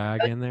yeah, a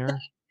rag in there.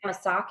 a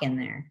sock in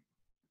there.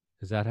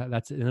 Is that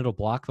and it'll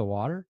block the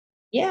water?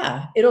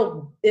 Yeah,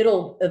 it'll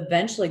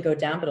eventually go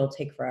down, but it'll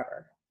take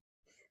forever.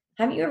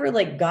 Have you ever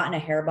like gotten a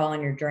hairball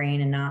in your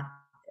drain and not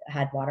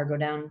had water go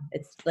down?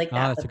 It's like Ah,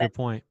 that, that's but a then good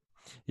point.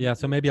 Yeah,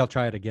 so maybe I'll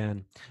try it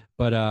again.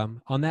 But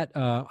on that,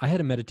 I had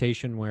a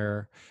meditation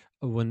where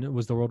when it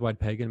was the Worldwide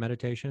Pagan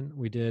meditation,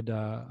 we did.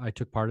 I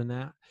took part in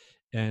that,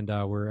 and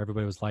where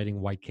everybody was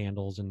lighting white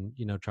candles and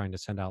trying to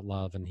send out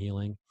love and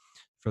healing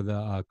for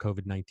the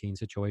COVID-19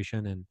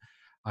 situation. And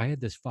I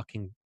had this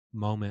fucking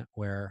moment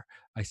where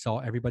I saw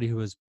everybody who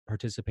was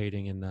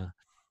participating in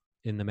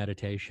the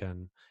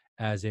meditation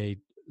as a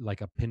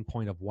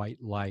pinpoint of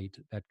white light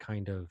that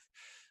kind of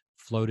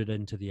floated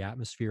into the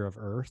atmosphere of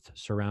Earth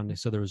surrounding.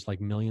 So there was like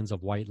millions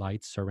of white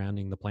lights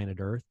surrounding the planet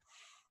Earth.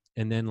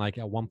 And then like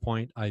at one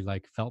point I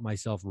like felt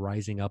myself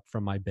rising up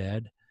from my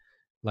bed.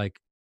 Like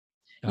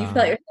you felt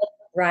um yourself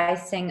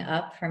rising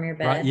up from your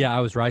right, bed. yeah, I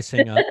was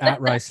rising up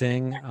at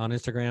rising on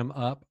Instagram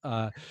up,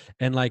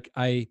 and like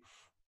I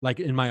like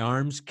in my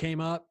arms came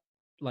up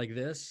like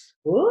this,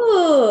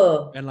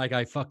 Ooh. and like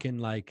I fucking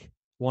like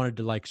wanted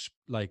to like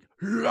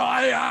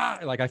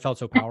I felt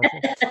so powerful.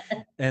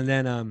 And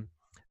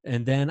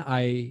then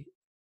I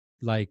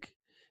like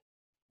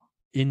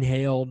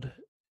inhaled,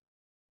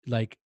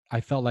 like I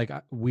felt like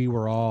we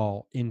were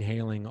all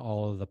inhaling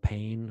all of the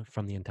pain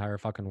from the entire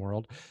fucking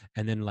world,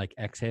 and then like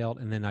exhaled,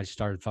 and then I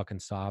started fucking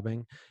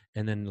sobbing,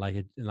 and then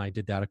and I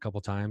did that a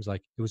couple times.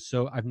 Like it was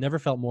so, I've never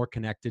felt more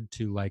connected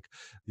to like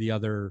the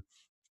other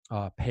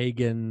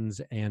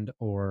pagans and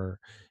or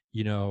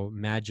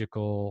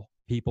magical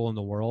people in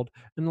the world,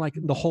 and like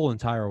the whole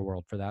entire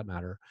world for that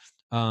matter,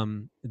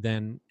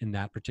 than in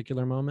that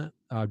particular moment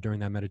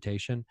during that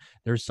meditation.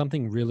 There's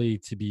something really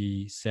to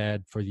be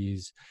said for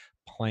these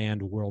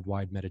planned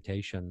worldwide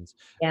meditations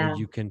where Yeah.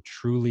 you can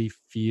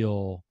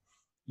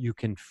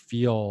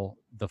feel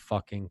the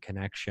fucking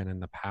connection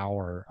and the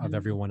power of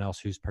everyone else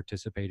who's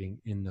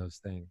participating in those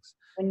things.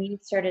 When you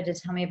started to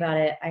tell me about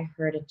it, I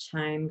heard a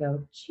chime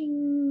go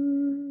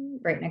ching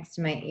right next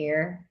to my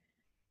ear,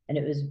 and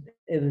it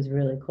was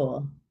really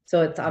cool.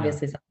 So it's Yeah.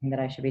 obviously something that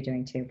I should be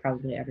doing too,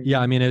 probably every Yeah,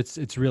 I day. mean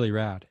it's really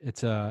rad.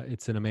 It's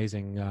an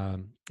amazing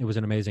it was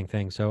an amazing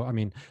thing. So I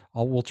mean,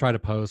 we'll try to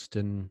post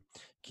and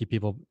keep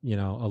people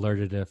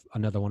alerted if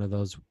another one of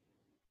those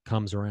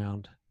comes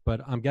around.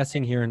 But I'm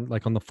guessing here in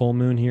like on the full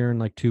moon here in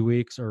like 2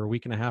 weeks or a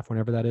week and a half,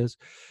 whenever that is,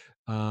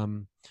 by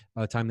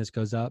the time this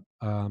goes up,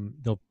 I'm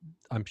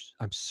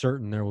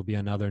certain there will be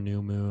another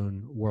new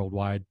moon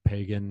worldwide,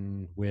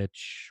 pagan,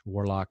 witch,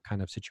 warlock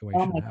kind of Oh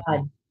situation my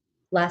happening. God.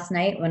 Last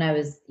night when I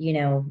was,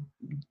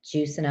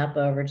 juicing up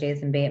over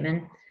Jason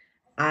Bateman,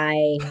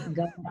 I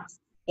got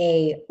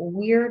a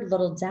weird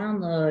little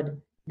download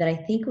that I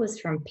think was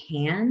from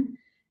Pan.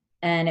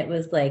 And it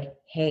was like,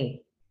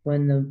 hey,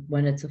 when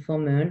it's a full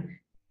moon,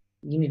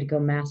 you need to go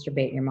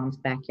masturbate in your mom's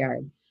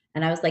backyard.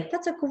 And I was like,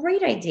 that's a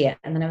great idea.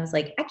 And then I was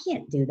like, I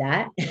can't do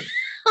that.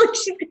 Like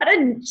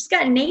she's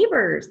got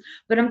neighbors.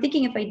 But I'm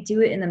thinking if I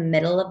do it in the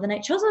middle of the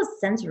night, she also has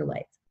sensor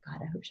lights. God,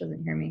 I hope she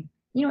doesn't hear me.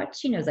 You know what?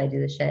 She knows I do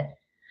this shit.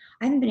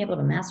 I haven't been able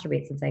to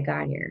masturbate since I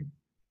got here.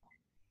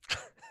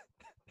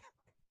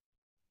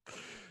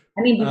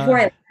 I mean, before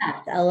I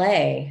left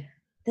LA,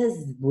 this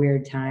is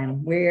weird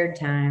time. Weird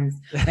times.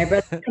 My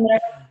brother,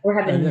 we're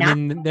I having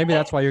mean, maybe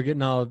that's why you're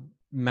getting all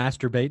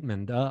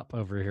masturbatement up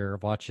over here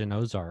watching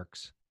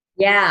Ozarks.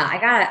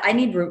 Yeah, I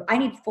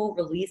need full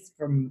release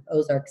from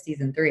Ozark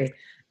season 3.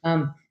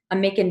 I'm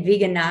making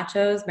vegan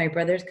nachos. My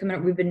brother's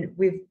coming.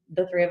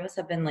 The three of us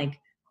have been like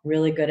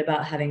really good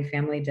about having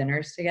family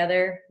dinners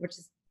together, which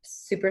is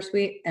super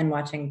sweet, and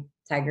watching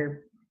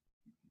Tiger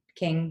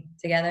King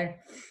together.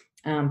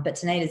 But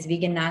tonight is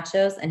vegan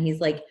nachos, and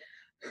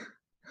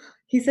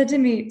he said to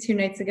me 2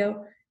 nights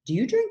ago, "Do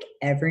you drink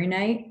every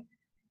night?"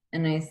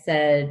 And I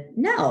said,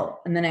 "No."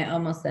 And then I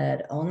almost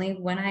said, "Only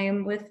when I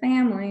am with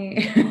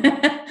family."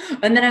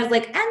 And then I was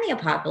like, "And the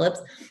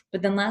apocalypse."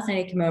 But then last night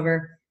he came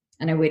over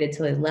and I waited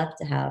till he left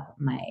to have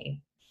my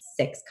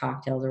 6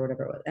 cocktails or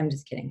whatever it was. I'm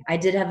just kidding. I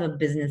did have a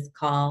business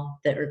call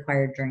that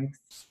required drinks.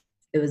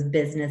 It was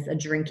business,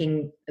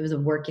 it was a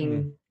Mm.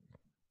 working,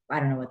 I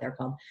don't know what they're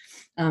called.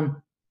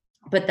 Um,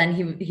 but then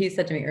he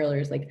said to me earlier,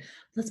 he's like,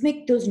 "Let's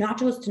make those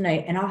nachos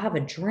tonight and I'll have a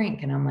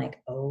drink." And I'm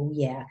like, "Oh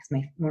yeah,"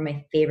 because one of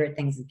my favorite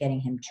things is getting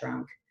him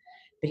drunk.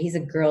 But he's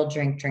a girl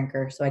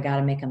drinker, so I got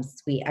to make him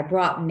sweet. I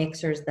brought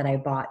mixers that I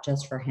bought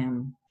just for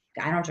him.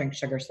 I don't drink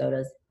sugar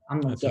sodas. I'm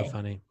gonna That's so get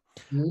funny.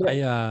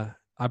 lit.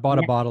 I bought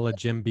a bottle of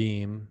Jim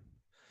Beam,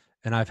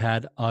 and I've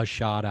had a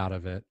shot out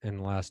of it in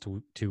the last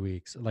 2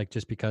 weeks, like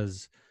just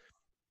because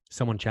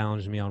someone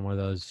challenged me on one of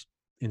those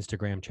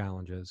Instagram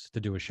challenges to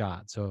do a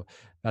shot. So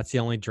that's the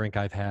only drink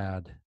I've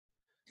had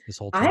this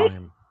whole I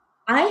time.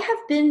 I have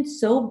been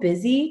so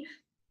busy.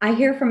 I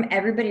hear from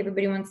everybody.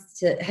 Everybody wants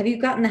to. Have you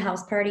gotten the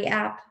House Party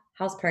app?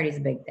 House Party is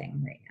a big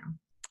thing right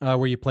now.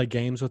 Where you play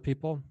games with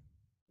people?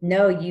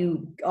 No,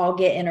 you all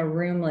get in a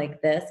room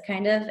like this,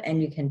 kind of,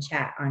 and you can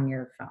chat on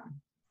your phone.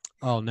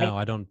 Oh I no,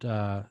 I don't.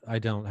 I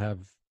don't have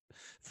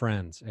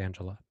friends,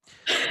 Angela.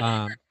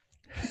 Um,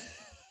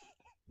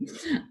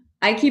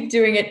 I keep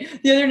doing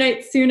it. The other night,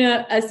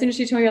 as soon as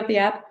she told me about the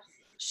app,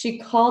 she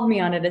called me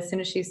on it as soon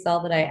as she saw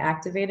that I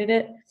activated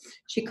it.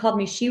 She called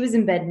me. She was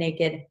in bed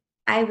naked.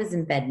 I was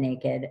in bed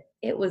naked.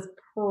 It was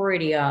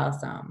pretty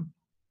awesome.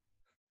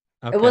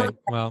 It okay, wasn't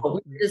well,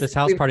 sexual. this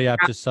house party app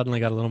just suddenly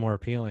got a little more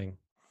appealing.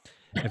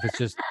 If it's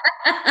just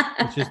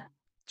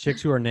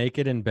chicks who are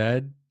naked in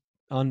bed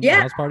on the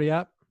Yeah, house party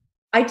app.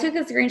 I took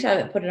a screenshot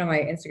of it, put it on my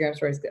Instagram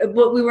stories, but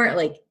we weren't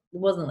like, it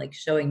wasn't like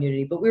showing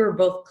nudity, but we were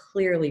both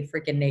clearly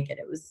freaking naked.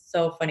 It was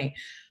so funny.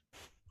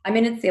 I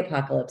mean, it's the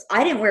apocalypse.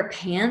 I didn't wear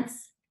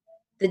pants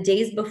the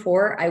days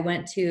before I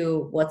went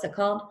to, what's it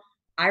called?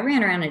 I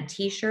ran around in a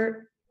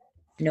t-shirt,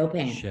 no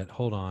pants. Shit,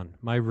 hold on.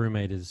 My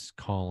roommate is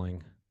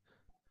calling.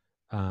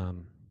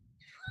 Um,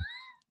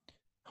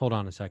 hold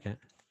on a second.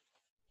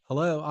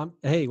 Hello.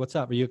 Hey, what's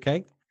up? Are you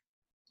okay?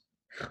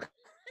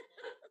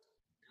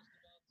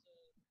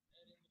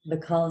 The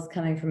call is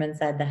coming from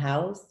inside the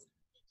house.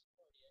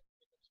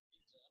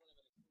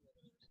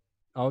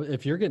 Oh,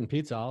 if you're getting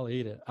pizza, I'll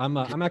eat it. I'm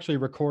actually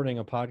recording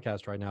a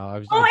podcast right now.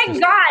 Oh my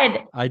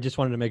God. I just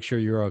wanted to make sure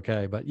you're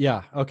okay. But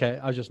yeah, okay.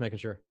 I was just making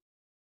sure.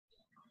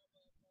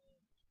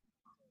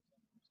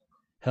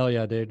 Hell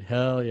yeah, dude.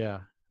 Hell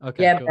yeah.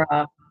 Okay, Yeah, cool.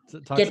 bro.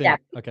 Talk Get soon. that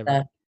Okay,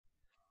 pizza.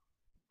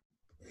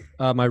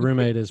 bye. My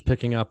roommate is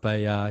picking up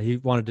he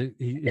wanted to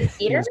he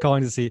Peter? was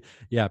calling to see,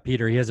 yeah,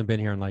 Peter. He hasn't been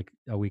here in like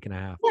a week and a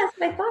half. Yes,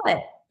 I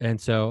thought. And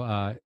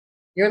so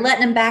You're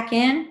letting him back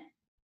in?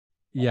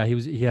 yeah,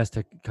 he has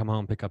to come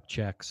home, pick up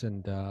checks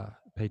and Mhm.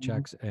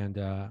 paychecks,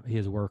 and he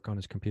has work on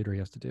his computer he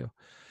has to do.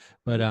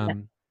 But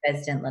You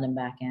guys didn't let him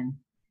back in.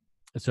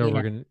 so You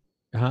we're know,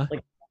 gonna, huh?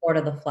 like Lord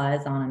of the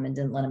Flies on him and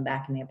didn't let him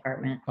back in the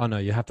apartment. Oh no,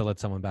 you have to let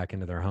someone back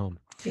into their home.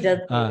 He does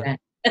pay Uh,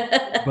 rent.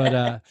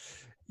 but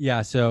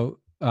yeah. So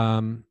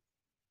oh,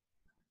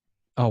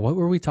 what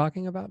were we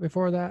talking about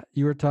before that?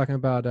 You were talking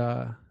about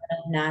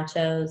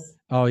Nachos.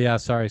 oh yeah,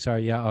 sorry,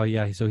 yeah, oh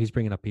yeah. So he's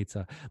bringing up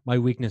pizza. My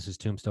weakness is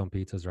Tombstone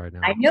pizzas right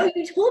I now. know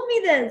you told me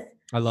this.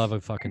 I love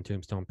a fucking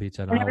Tombstone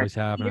pizza, and I Whenever always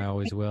have, and Peter I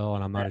always makes will,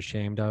 and I'm not pizza.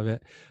 ashamed of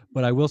it.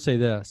 But I will say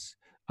this: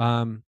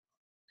 um,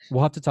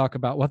 we'll have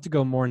to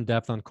go more in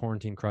depth on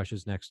quarantine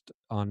crushes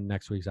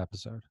next week's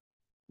episode,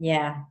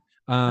 Yeah.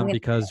 I'm gonna,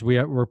 because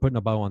we're putting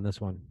a bow on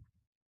this one.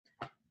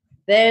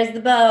 there's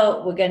the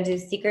boat. We're gonna do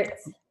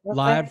secrets real quick.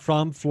 Live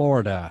from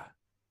Florida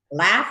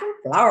Live from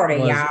Florida,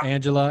 was y'all.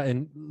 Angela,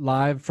 and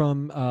live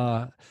from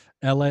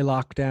LA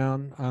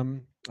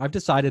lockdown. I've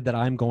decided that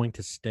I'm going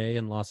to stay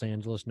in Los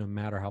Angeles no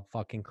matter how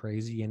fucking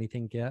crazy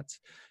anything gets,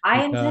 I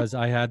intend. because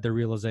I had the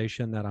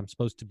realization that I'm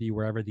supposed to be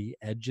wherever the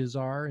edges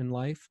are in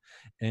life.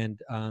 And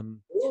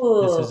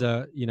this is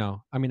Ooh.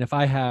 I mean, if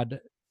I had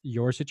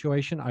your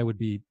situation, I would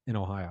be in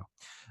Ohio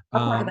I'll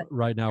talk about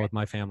right now with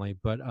my family.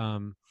 But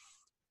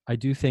I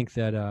do think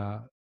that I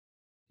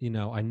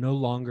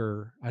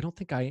don't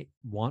think I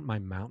want my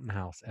mountain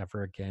house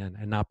ever again.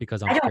 And not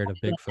because I'm I don't scared want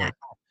of you in that Bigfoot.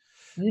 house.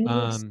 You need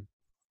Um,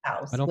 a I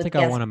house don't with think I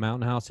guests. want a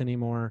mountain house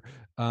anymore.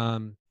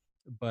 Um,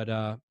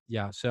 but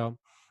yeah. So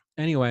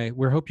anyway,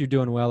 we hope you're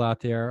doing well out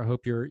there. I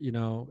hope you're,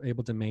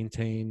 able to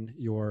maintain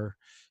your,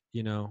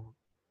 you know,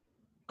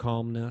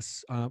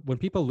 calmness. When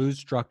people lose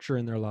structure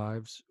in their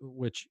lives,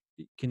 which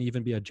can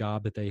even be a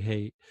job that they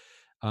hate,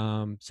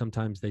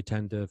 sometimes they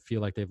tend to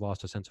feel like they've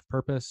lost a sense of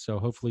purpose. So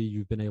hopefully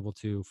you've been able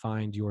to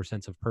find your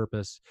sense of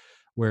purpose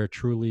where it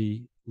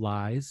truly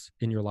lies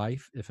in your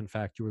life. If in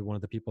fact you were one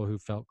of the people who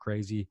felt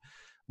crazy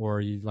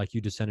or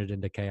you descended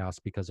into chaos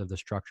because of the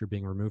structure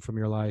being removed from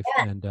your life.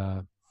 Yeah.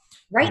 And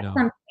Write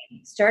something.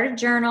 Start a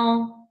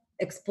journal.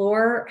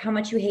 Explore how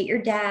much you hate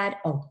your dad.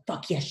 Oh,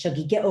 fuck yes,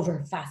 Shuggy. Get over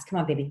it fast. Come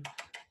on, baby.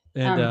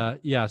 And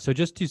yeah, so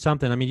just do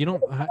something. I mean, you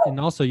don't, and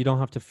also you don't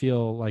have to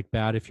feel like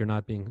bad if you're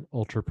not being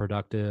ultra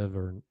productive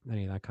or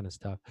any of that kind of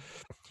stuff.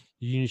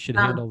 You should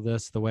handle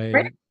this the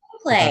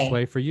best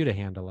way for you to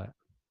handle it.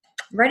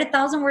 Write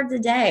 1,000 words a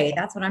day.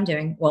 That's what I'm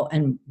doing. Well,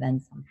 and then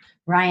some.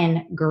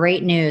 Ryan,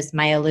 great news.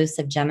 My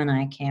elusive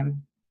Gemini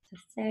came to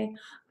say,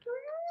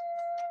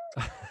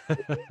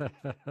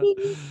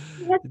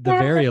 the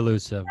very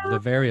elusive.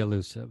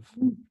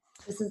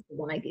 This is the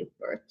one I gave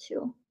birth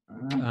to.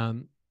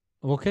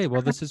 Okay,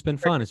 well, this has been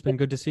fun. It's been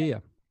good to see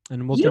you.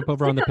 And we'll jump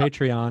over on the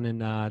Patreon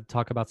and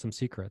talk about some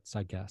secrets,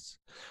 I guess,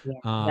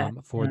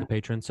 for the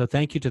patrons. So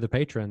thank you to the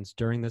patrons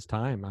during this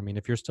time. I mean,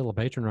 if you're still a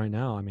patron right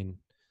now, I mean,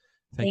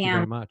 thank you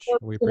very much.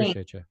 We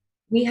appreciate you.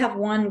 We have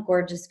one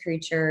gorgeous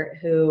creature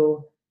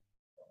who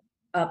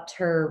upped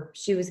her.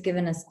 She was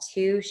giving us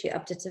 2. She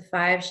upped it to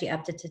 5. She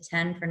upped it to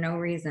 10 for no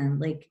reason.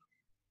 Like,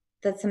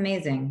 that's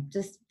amazing.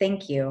 Just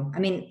thank you. I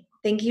mean,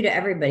 thank you to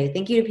everybody.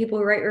 Thank you to people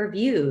who write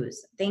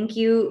reviews. Thank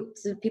you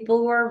to people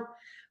who are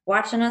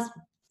watching us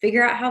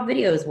figure out how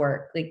videos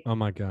work. Like, oh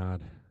my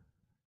God.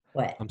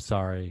 What? I'm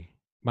sorry.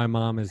 My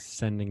mom is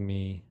sending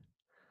me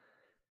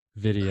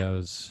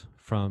videos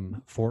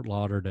from Fort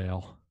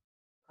Lauderdale.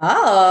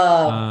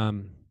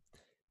 Oh.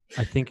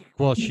 I think,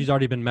 well, she's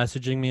already been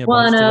messaging me a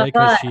bunch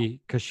today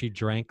because she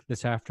drank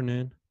this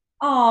afternoon.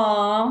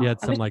 Oh. She had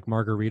some like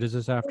margaritas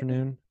this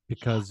afternoon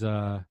because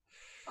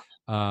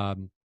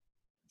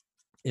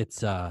it's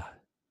so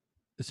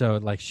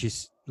like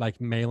she's like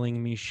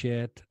mailing me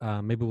shit.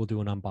 Maybe we'll do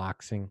an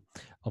unboxing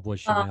of what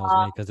she mails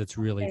me because it's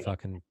really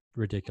fucking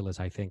ridiculous,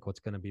 I think, what's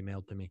going to be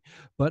mailed to me.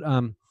 But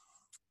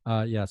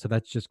yeah, so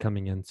that's just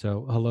coming in.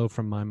 So hello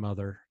from my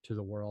mother to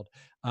the world.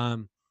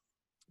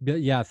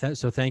 But yeah,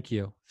 so thank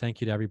you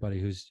to everybody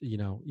who's, you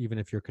know, even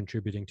if you're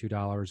contributing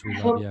 $2, we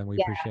love you and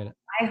we appreciate it.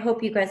 I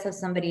hope you guys have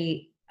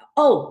somebody.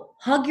 Oh,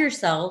 hug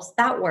yourselves.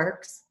 That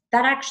works.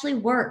 That actually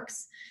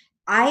works.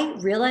 I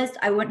realized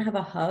I wouldn't have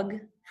a hug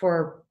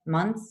for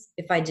months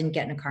if I didn't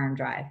get in a car and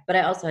drive, but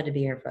I also had to be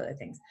here for other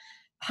things.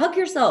 Hug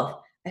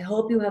yourself. I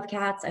hope you have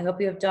cats. I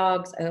hope you have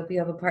dogs. I hope you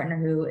have a partner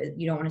who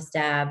you don't want to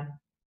stab.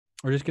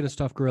 Or just get a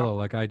stuffed gorilla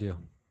like I do.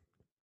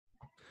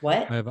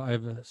 What? I have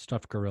a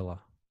stuffed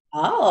gorilla.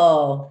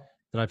 Oh.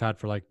 That I've had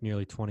for like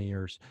nearly 20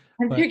 years.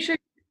 I'm picturing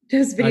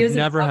those videos. I've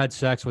never had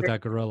sex with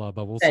that gorilla,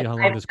 but we'll see how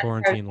long this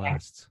quarantine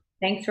lasts.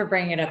 Thanks for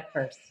bringing it up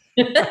first.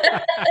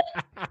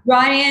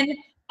 Ryan,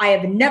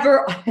 I've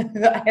never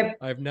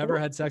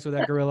had sex with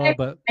that gorilla,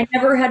 but I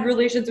never had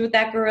relations with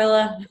that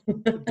gorilla.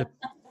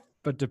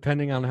 But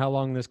depending on how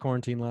long this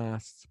quarantine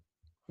lasts.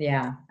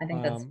 Yeah, I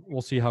think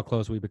we'll see how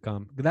close we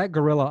become. That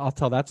gorilla, I'll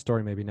tell that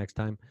story maybe next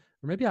time.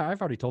 Or maybe I've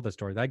already told that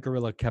story. That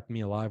gorilla kept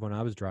me alive when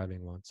I was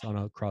driving once on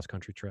a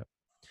cross-country trip.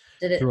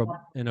 Did it?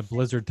 In a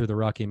blizzard through the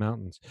Rocky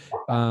Mountains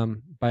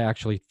by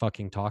actually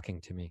fucking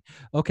talking to me.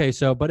 Okay,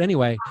 so, but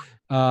anyway,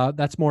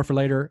 that's more for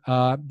later.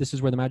 This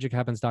is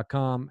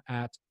wherethemagichappens.com,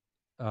 at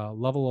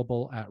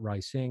Lovable, at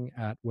Rising,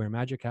 at Where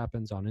Magic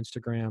Happens on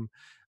Instagram.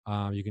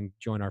 You can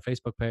join our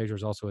Facebook page.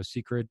 There's also a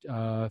secret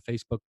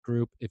Facebook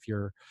group if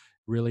you're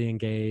really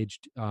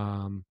engaged.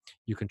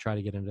 You can try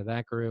to get into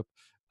that group.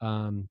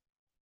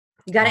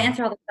 You got to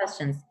answer all the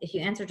questions. If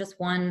you answer just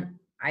one,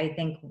 I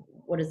think,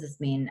 what does this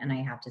mean? And I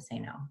have to say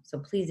no. So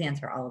please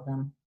answer all of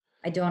them.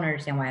 I don't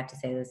understand why I have to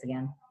say this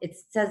again. It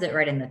says it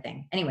right in the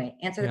thing. Anyway,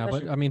 answer the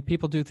question. But I mean,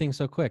 people do things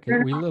so quick.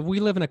 We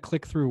live in a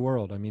click-through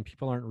world. I mean,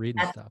 people aren't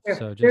reading stuff.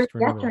 So just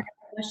remember that.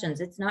 Questions.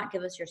 It's not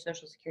give us your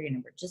social security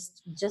number.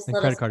 Just and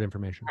let credit card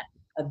information.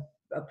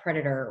 A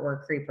predator or a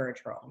creeper or a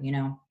troll, you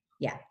know?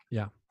 Yeah.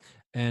 Yeah.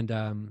 And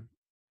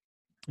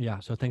yeah,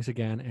 so thanks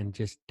again, and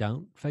just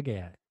don't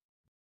forget.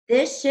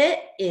 This shit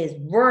is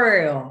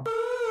real.